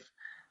 If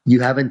you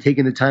haven't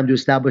taken the time to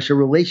establish a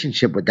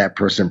relationship with that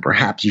person,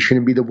 perhaps you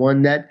shouldn't be the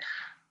one that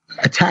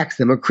attacks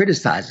them or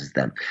criticizes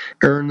them.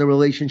 Earn the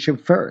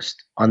relationship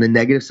first. On the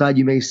negative side,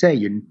 you may say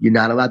you're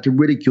not allowed to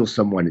ridicule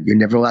someone. You're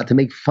never allowed to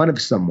make fun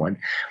of someone.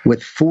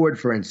 With Ford,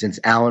 for instance,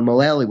 Alan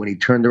Mulally, when he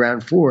turned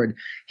around Ford,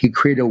 he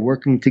created a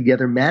working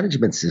together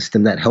management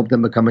system that helped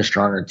them become a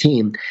stronger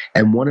team.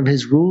 And one of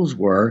his rules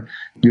were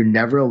you're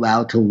never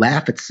allowed to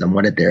laugh at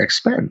someone at their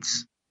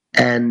expense.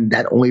 And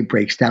that only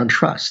breaks down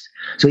trust.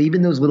 So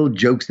even those little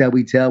jokes that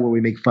we tell where we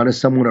make fun of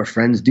someone or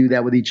friends do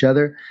that with each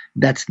other,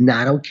 that's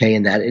not okay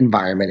in that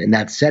environment, in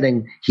that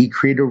setting. He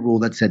created a rule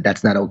that said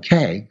that's not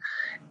okay.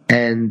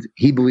 And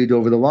he believed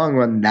over the long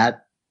run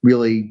that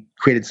really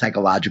created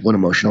psychological and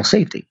emotional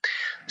safety.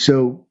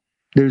 So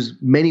there's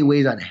many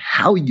ways on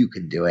how you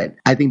can do it.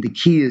 I think the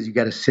key is you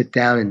got to sit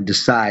down and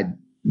decide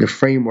the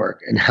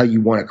framework and how you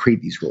want to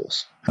create these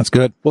rules. That's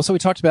good. Well, so we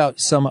talked about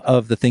some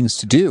of the things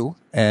to do,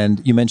 and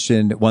you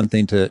mentioned one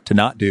thing to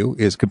not do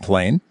is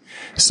complain.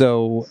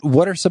 So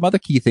what are some other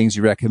key things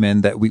you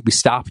recommend that we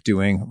stop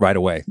doing right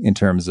away in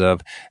terms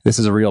of this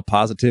is a real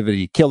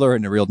positivity killer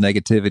and a real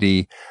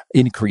negativity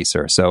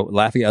increaser? So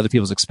laughing at other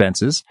people's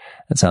expenses,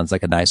 that sounds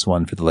like a nice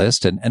one for the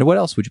list. And what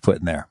else would you put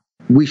in there?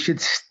 We should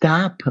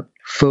stop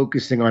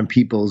focusing on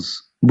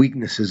people's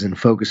weaknesses and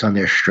focus on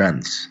their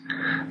strengths.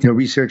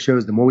 Research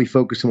shows the more we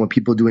focus on what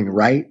people are doing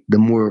right, the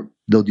more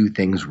they'll do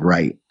things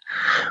right.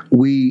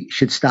 We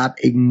should stop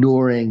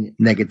ignoring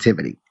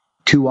negativity.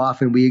 Too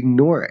often we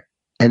ignore it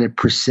and it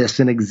persists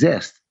and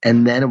exists.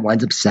 And then it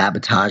winds up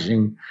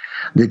sabotaging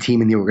the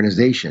team and the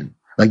organization.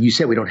 Like you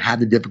said, we don't have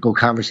the difficult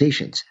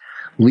conversations.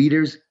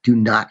 Leaders do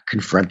not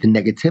confront the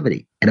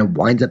negativity and it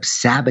winds up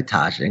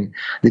sabotaging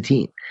the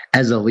team.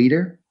 As a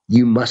leader,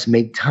 you must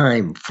make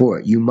time for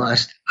it. You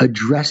must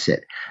address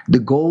it. The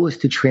goal is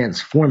to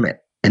transform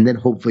it and then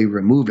hopefully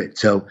remove it.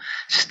 So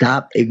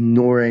stop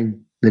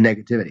ignoring the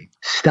negativity.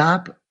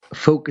 Stop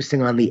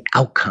focusing on the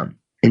outcome.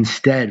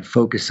 Instead,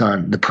 focus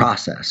on the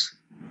process,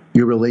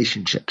 your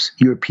relationships,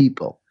 your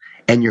people,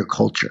 and your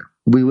culture.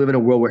 We live in a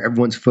world where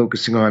everyone's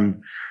focusing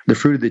on the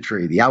fruit of the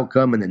tree, the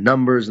outcome and the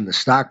numbers and the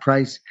stock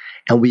price,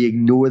 and we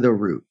ignore the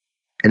root.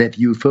 And if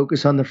you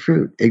focus on the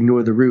fruit,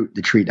 ignore the root,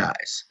 the tree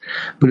dies.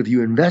 But if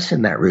you invest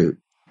in that root,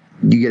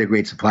 you get a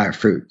great supply of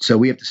fruit. So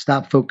we have to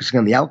stop focusing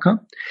on the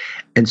outcome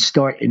and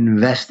start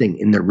investing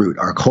in the root,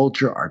 our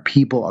culture, our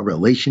people, our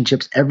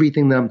relationships.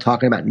 Everything that I'm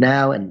talking about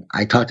now and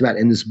I talked about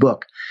in this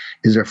book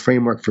is a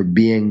framework for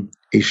being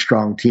a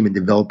strong team and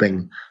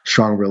developing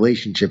strong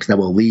relationships that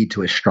will lead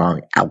to a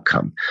strong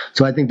outcome.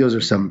 So I think those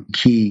are some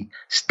key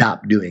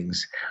stop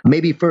doings.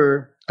 Maybe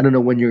I don't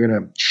know when you're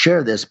going to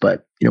share this,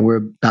 but we're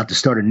about to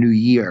start a new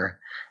year.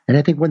 And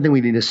I think one thing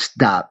we need to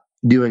stop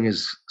doing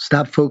is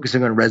stop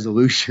focusing on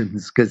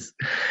resolutions, because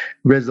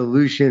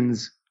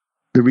resolutions,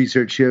 the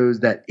research shows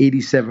that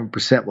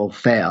 87% will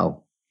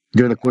fail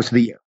during the course of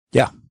the year.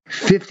 Yeah.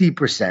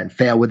 50%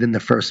 fail within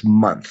the first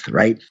month,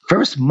 right?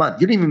 First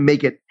month, you didn't even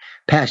make it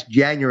past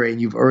January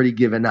and you've already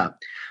given up.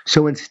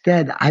 So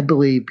instead, I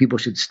believe people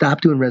should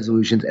stop doing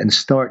resolutions and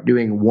start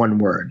doing one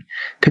word.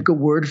 Pick a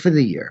word for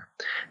the year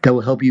that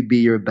will help you be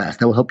your best,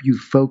 that will help you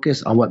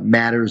focus on what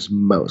matters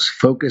most.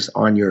 Focus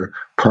on your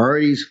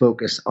priorities,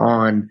 focus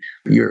on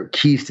your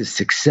keys to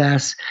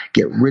success,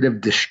 get rid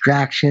of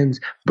distractions,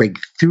 break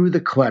through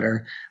the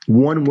clutter.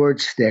 One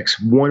word sticks.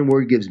 One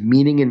word gives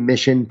meaning and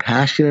mission,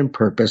 passion and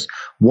purpose.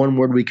 One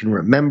word we can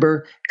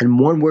remember, and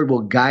one word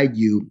will guide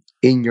you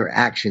in your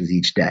actions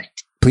each day.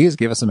 Please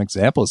give us some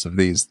examples of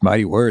these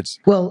mighty words.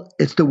 Well,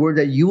 it's the word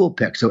that you will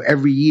pick. So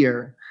every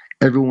year,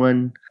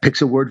 everyone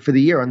picks a word for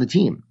the year on the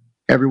team.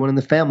 Everyone in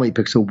the family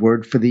picks a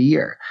word for the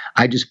year.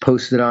 I just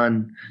posted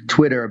on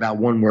Twitter about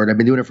one word. I've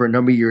been doing it for a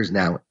number of years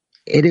now.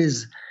 It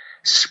is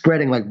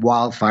spreading like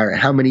wildfire.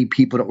 How many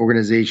people and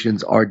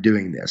organizations are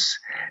doing this?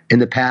 In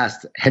the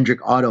past, Hendrick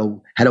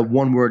Auto had a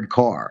one-word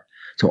car.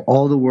 So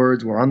all the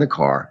words were on the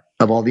car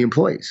of all the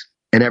employees.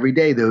 And every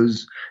day,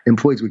 those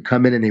employees would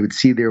come in and they would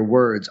see their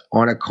words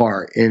on a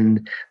car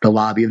in the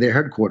lobby of their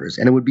headquarters.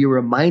 And it would be a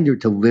reminder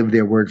to live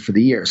their word for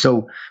the year.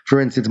 So, for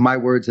instance, my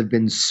words have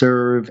been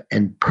serve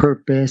and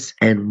purpose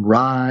and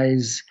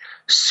rise,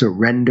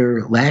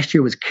 surrender. Last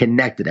year was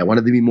connected. I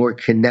wanted to be more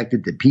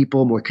connected to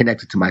people, more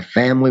connected to my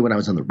family when I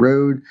was on the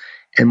road,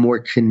 and more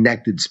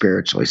connected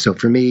spiritually. So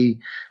for me,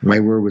 my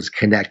word was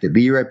connected.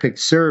 The year I picked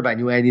serve, I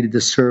knew I needed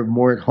to serve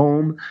more at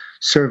home,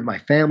 serve my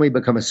family,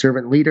 become a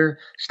servant leader,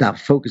 stop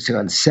focusing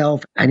on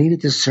self. I needed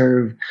to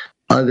serve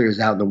others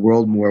out in the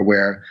world more,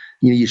 where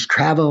you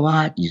travel a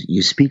lot,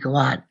 you speak a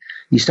lot.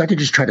 You start to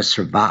just try to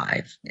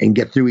survive and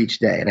get through each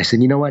day. And I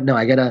said, you know what? No,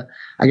 I gotta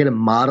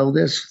model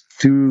this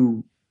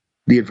through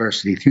the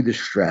adversity, through the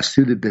stress,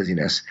 through the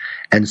busyness,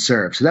 and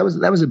serve. So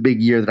that was a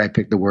big year that I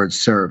picked the word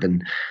serve.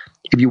 And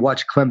if you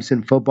watch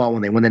Clemson football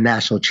when they won the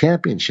national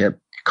championship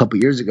a couple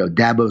years ago,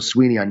 Dabo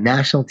Sweeney on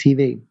national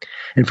TV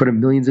in front of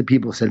millions of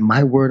people said,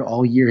 my word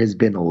all year has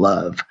been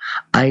love.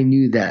 I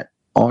knew that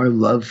our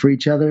love for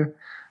each other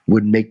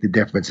would make the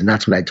difference. And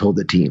that's what I told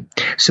the team.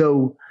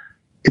 So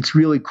it's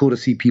really cool to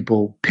see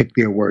people pick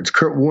their words.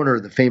 Kurt Warner,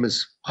 the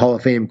famous Hall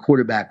of Fame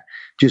quarterback,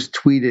 just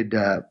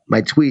tweeted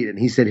my tweet, and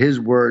he said his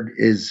word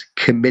is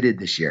committed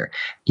this year.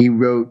 He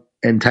wrote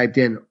and typed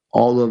in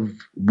all of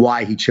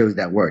why he chose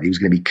that word. He was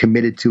going to be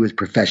committed to his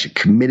profession,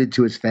 committed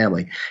to his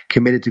family,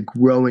 committed to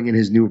growing in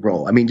his new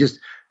role. I mean,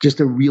 just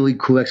a really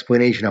cool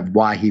explanation of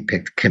why he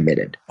picked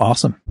committed.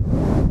 Awesome.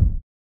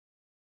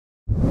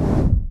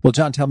 Well,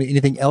 Jon, tell me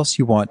anything else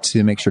you want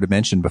to make sure to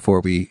mention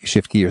before we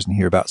shift gears and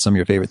hear about some of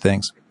your favorite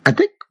things. I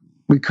think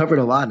we covered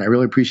a lot, and I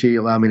really appreciate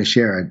you allowing me to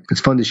share.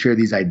 It's fun to share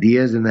these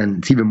ideas, and then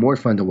it's even more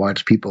fun to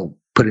watch people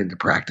put it into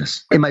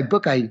practice. In my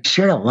book, I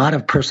shared a lot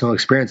of personal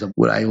experience of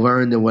what I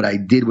learned and what I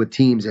did with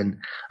teams. And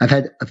I've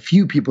had a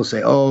few people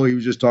say, oh, he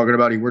was just talking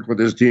about he worked with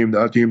this team,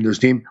 that team, this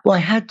team. Well, I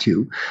had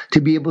to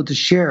be able to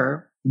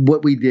share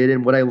what we did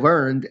and what I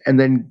learned and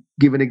then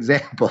give an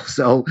example.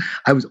 So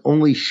I was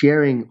only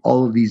sharing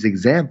all of these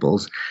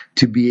examples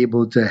to be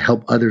able to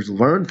help others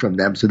learn from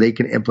them so they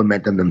can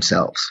implement them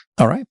themselves.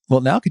 All right. Well,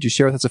 now could you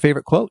share with us a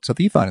favorite quote,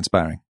 something you find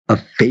inspiring? A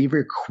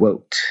favorite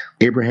quote.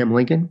 Abraham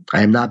Lincoln,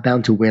 I am not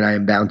bound to win, I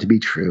am bound to be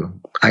true.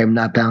 I am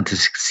not bound to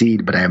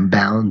succeed, but I am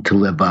bound to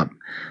live up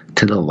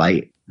to the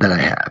light that I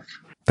have.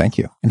 Thank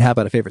you. And how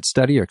about a favorite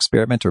study or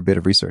experiment or bit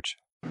of research?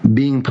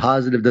 Being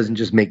positive doesn't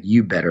just make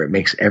you better, it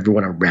makes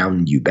everyone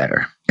around you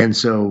better. And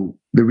so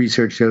the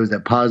research shows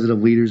that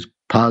positive leaders,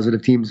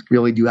 positive teams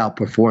really do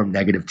outperform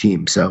negative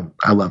teams. So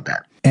I love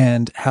that.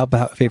 And how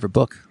about a favorite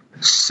book?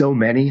 So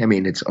many. I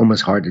mean, it's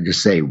almost hard to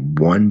just say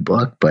one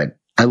book, but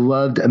I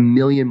loved A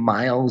Million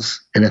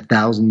Miles in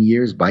 1,000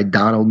 Years by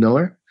Donald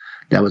Miller.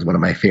 That was one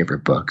of my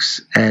favorite books.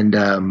 And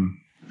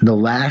The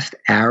Last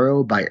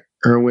Arrow by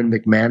Erwin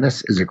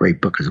McManus is a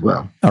great book as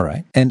well. All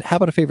right. And how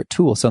about a favorite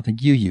tool, something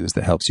you use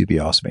that helps you be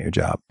awesome at your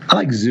job? I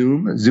like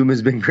Zoom. Zoom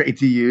has been great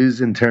to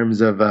use in terms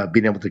of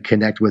being able to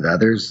connect with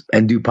others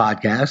and do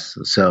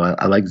podcasts. So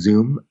I like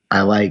Zoom.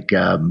 I like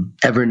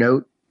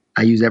Evernote.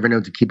 I use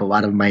Evernote to keep a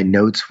lot of my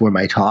notes for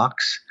my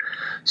talks.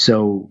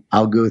 So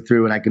I'll go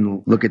through and I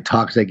can look at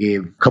talks I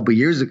gave a couple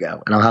years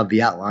ago, and I'll have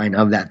the outline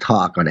of that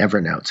talk on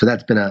Evernote. So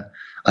that's been a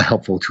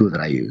helpful tool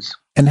that I use.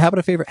 And how about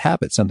a favorite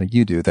habit, something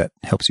you do that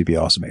helps you be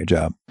awesome at your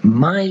job?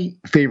 My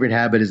favorite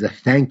habit is a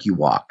thank you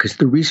walk, because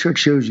the research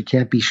shows you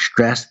can't be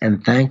stressed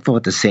and thankful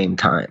at the same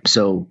time.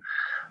 So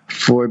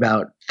for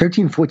about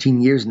 13,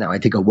 14 years now, I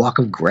take a walk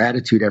of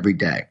gratitude every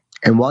day.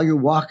 And while you're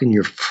walking,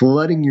 you're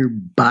flooding your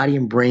body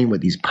and brain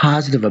with these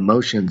positive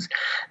emotions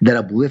that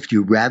uplift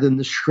you rather than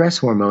the stress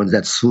hormones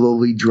that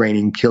slowly drain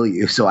and kill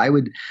you. So I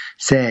would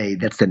say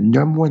that's the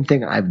number one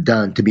thing I've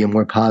done to be a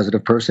more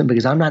positive person,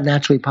 because I'm not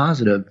naturally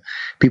positive.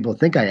 People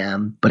think I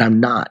am, but I'm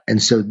not.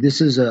 And so this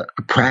is a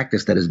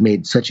practice that has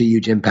made such a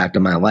huge impact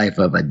on my life,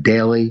 of a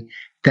daily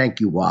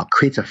thank you walk.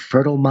 Creates a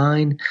fertile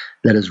mind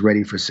that is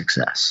ready for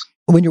success.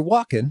 When you're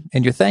walking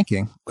and you're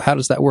thanking, how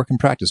does that work in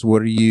practice?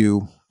 Are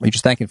you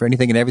just thanking for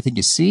anything and everything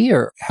you see,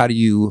 or how do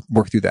you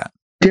work through that?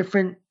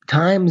 Different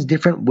times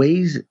different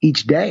ways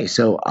each day.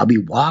 So I'll be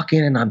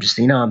walking and I'm just,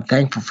 I'm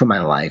thankful for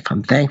my life.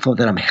 I'm thankful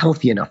that I'm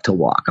healthy enough to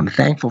walk. I'm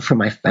thankful for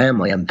my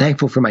family. I'm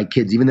thankful for my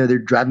kids, even though they're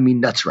driving me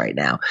nuts right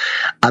now.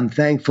 I'm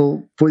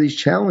thankful for these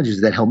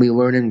challenges that help me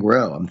learn and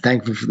grow. I'm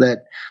thankful for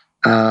that.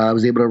 I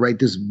was able to write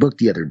this book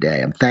the other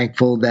day. I'm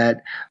thankful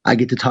that I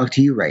get to talk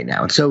to you right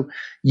now. And so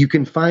you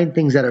can find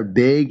things that are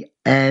big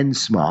and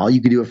small.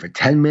 You can do it for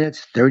 10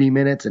 minutes, 30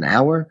 minutes, an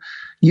hour.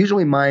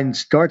 Usually mine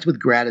starts with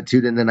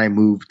gratitude and then I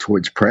move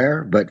towards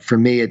prayer. But for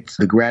me,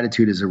 the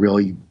gratitude is a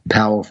really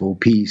powerful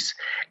piece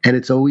and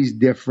it's always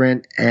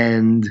different.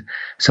 And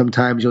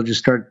sometimes you'll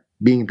just start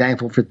being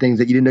thankful for things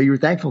that you didn't know you were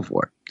thankful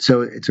for.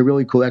 So it's a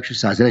really cool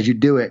exercise. And as you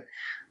do it,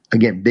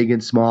 again, big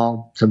and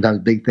small, sometimes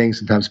big things,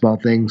 sometimes small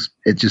things,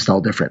 it's just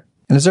all different.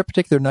 And is there a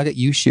particular nugget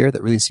you share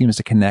that really seems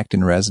to connect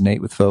and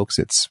resonate with folks?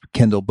 It's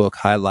Kindle book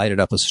highlighted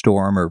up a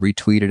storm or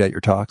retweeted at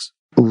your talks?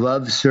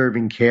 Love, serve,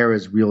 and care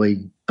is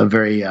really a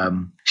very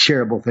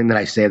shareable thing that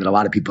I say that a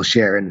lot of people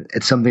share. And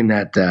it's something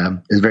that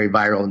is very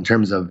viral in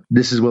terms of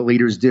this is what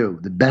leaders do.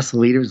 The best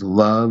leaders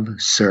love,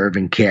 serve,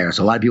 and care.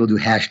 So a lot of people do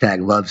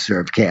hashtag love,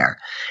 serve, care.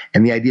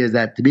 And the idea is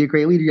that to be a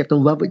great leader, you have to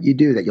love what you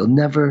do, that you'll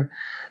never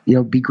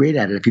be great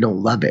at it if you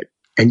don't love it.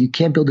 And you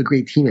can't build a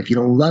great team if you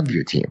don't love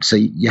your team. So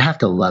you have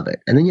to love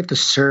it. And then you have to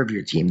serve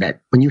your team,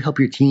 that when you help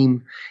your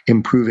team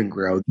improve and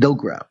grow, they'll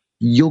grow.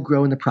 You'll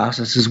grow in the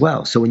process as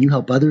well. So when you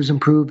help others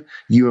improve,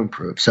 you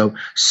improve. So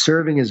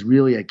serving is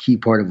really a key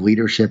part of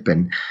leadership.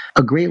 And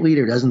a great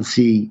leader doesn't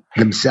see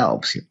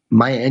themselves.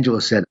 Maya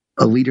Angelou said,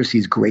 a leader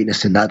sees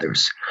greatness in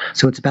others.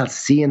 So it's about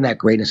seeing that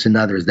greatness in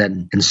others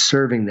and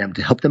serving them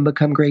to help them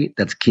become great.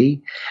 That's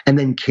key. And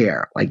then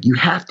care. Like you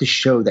have to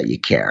show that you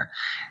care.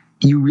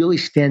 You really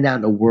stand out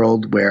in a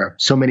world where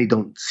so many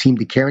don't seem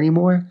to care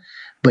anymore.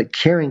 But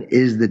caring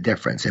is the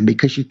difference. And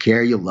because you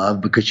care, you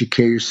love. Because you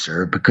care, you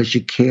serve. Because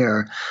you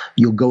care,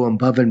 you'll go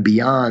above and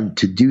beyond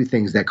to do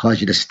things that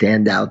cause you to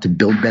stand out, to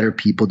build better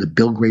people, to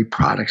build great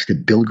products, to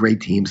build great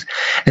teams.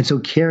 And so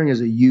caring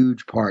is a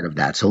huge part of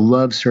that. So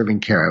love, serve,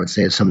 and care, I would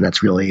say, is something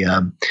that's really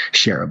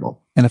shareable.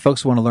 And if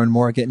folks want to learn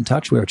more, get in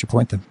touch, where would you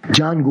point them?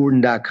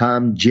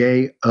 JonGordon.com,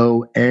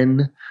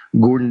 JON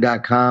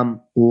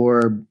Gordon.com,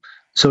 or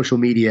social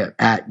media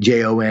at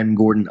JON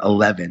Gordon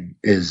 11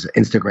 is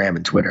Instagram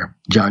and Twitter,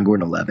 Jon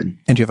Gordon 11.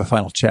 And do you have a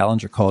final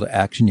challenge or call to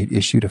action you'd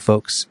issue to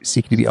folks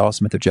seeking to be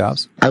awesome at their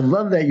jobs? I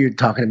love that you're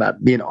talking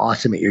about being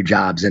awesome at your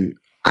jobs. And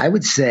I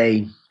would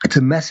say it's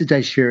a message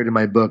I shared in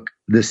my book,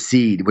 The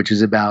Seed, which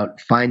is about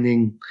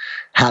finding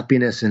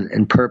happiness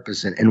and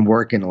purpose and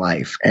work in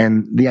life.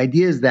 And the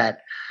idea is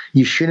that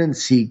you shouldn't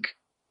seek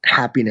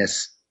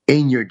happiness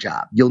in your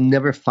job. You'll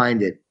never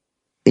find it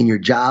in your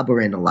job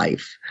or in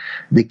life.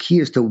 The key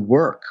is to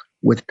work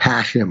with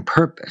passion and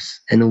purpose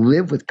and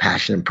live with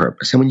passion and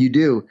purpose. And when you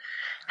do,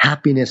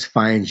 happiness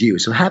finds you.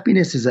 So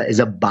happiness is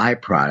a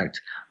byproduct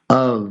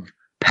of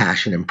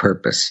passion and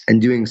purpose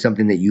and doing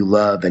something that you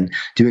love and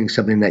doing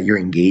something that you're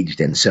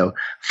engaged in. So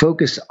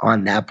focus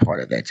on that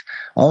part of it.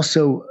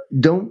 Also,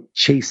 don't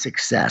chase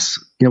success.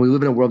 We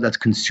live in a world that's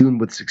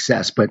consumed with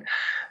success, but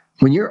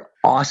when you're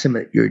awesome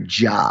at your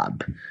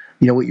job,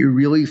 what you're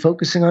really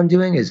focusing on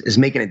doing is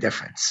making a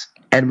difference.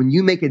 And when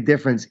you make a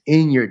difference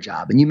in your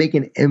job and you make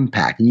an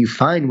impact and you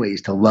find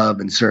ways to love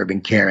and serve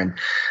and care and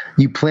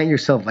you plant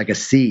yourself like a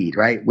seed,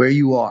 right, where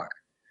you are,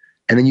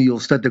 and then you'll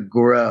start to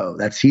grow.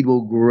 That seed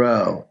will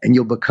grow and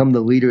you'll become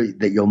the leader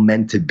that you're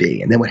meant to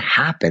be. And then what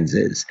happens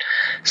is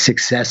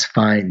success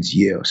finds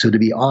you. So to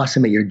be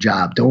awesome at your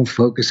job, don't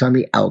focus on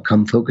the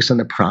outcome, focus on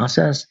the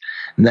process,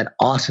 and that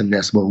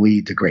awesomeness will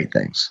lead to great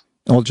things.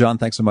 Well, Jon,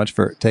 thanks so much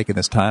for taking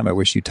this time. I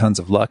wish you tons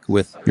of luck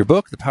with your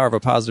book, The Power of a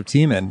Positive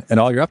Team, and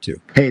all you're up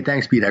to. Hey,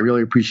 thanks, Pete. I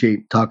really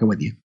appreciate talking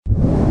with you.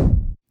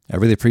 I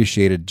really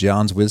appreciated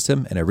Jon's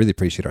wisdom, and I really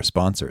appreciate our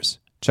sponsors.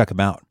 Check them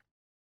out.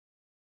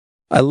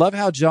 I love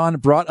how Jon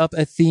brought up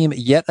a theme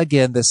yet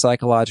again, the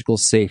psychological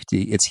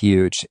safety. It's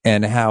huge.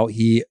 And how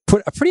he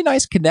put a pretty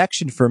nice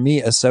connection for me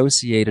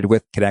associated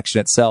with connection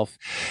itself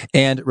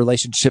and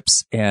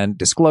relationships and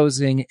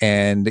disclosing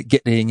and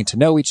getting to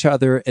know each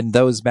other. And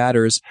those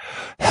matters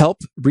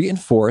help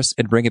reinforce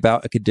and bring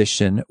about a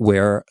condition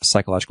where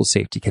psychological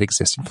safety can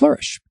exist and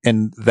flourish.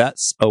 And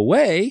that's a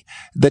way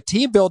the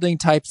team building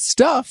type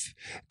stuff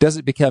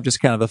doesn't become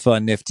just kind of a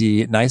fun,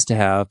 nifty, nice to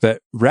have,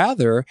 but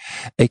rather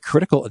a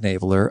critical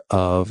enabler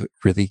of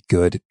really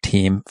good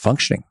team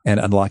functioning and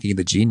unlocking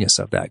the genius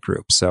of that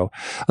group. So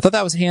I thought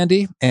that was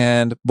handy.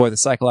 And boy, the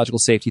psychological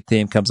safety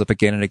theme comes up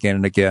again and again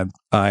and again.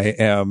 I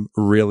am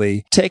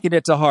really taking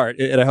it to heart,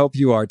 and I hope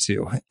you are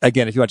too.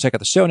 Again, if you want to check out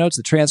the show notes,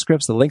 the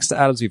transcripts, the links to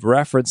items we've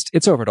referenced,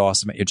 it's over at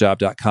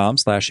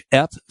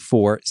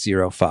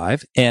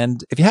awesomeatyourjob.com/EP405.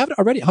 And if you haven't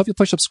already, I hope you'll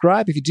push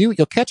subscribe. If you do,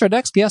 you'll catch our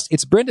next guest.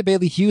 It's Brenda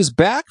Bailey Hughes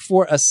back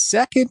for a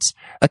second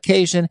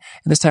occasion.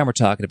 And this time we're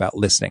talking about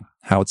listening,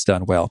 how it's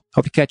done well.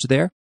 Hope you catch you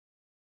there.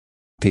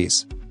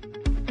 Peace.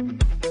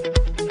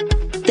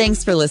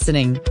 Thanks for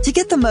listening. To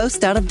get the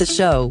most out of the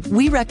show,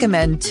 we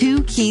recommend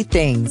 2 key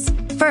things.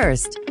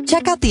 First,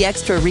 check out the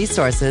extra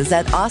resources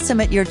at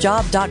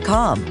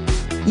awesomeatyourjob.com.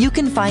 You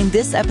can find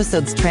this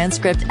episode's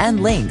transcript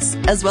and links,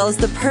 as well as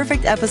the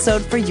perfect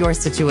episode for your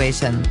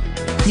situation.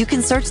 You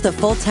can search the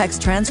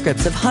full-text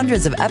transcripts of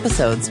hundreds of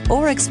episodes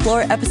or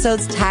explore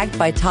episodes tagged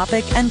by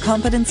topic and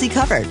competency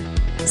covered.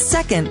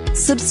 Second,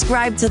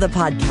 subscribe to the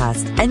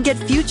podcast and get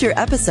future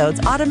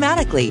episodes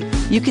automatically.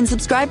 You can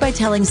subscribe by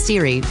telling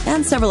Siri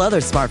and several other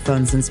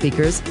smartphones and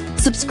speakers,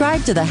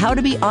 subscribe to the How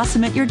to Be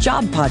Awesome at Your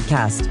Job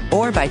podcast,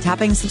 or by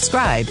tapping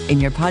subscribe in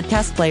your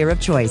podcast player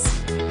of choice.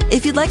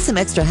 If you'd like some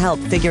extra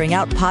help figuring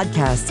out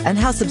podcasts and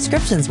how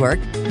subscriptions work,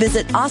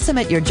 visit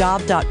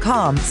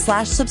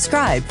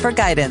awesomeatyourjob.com/subscribe for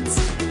guidance.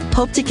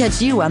 Hope to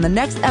catch you on the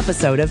next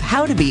episode of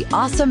How to Be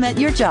Awesome at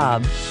Your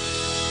Job.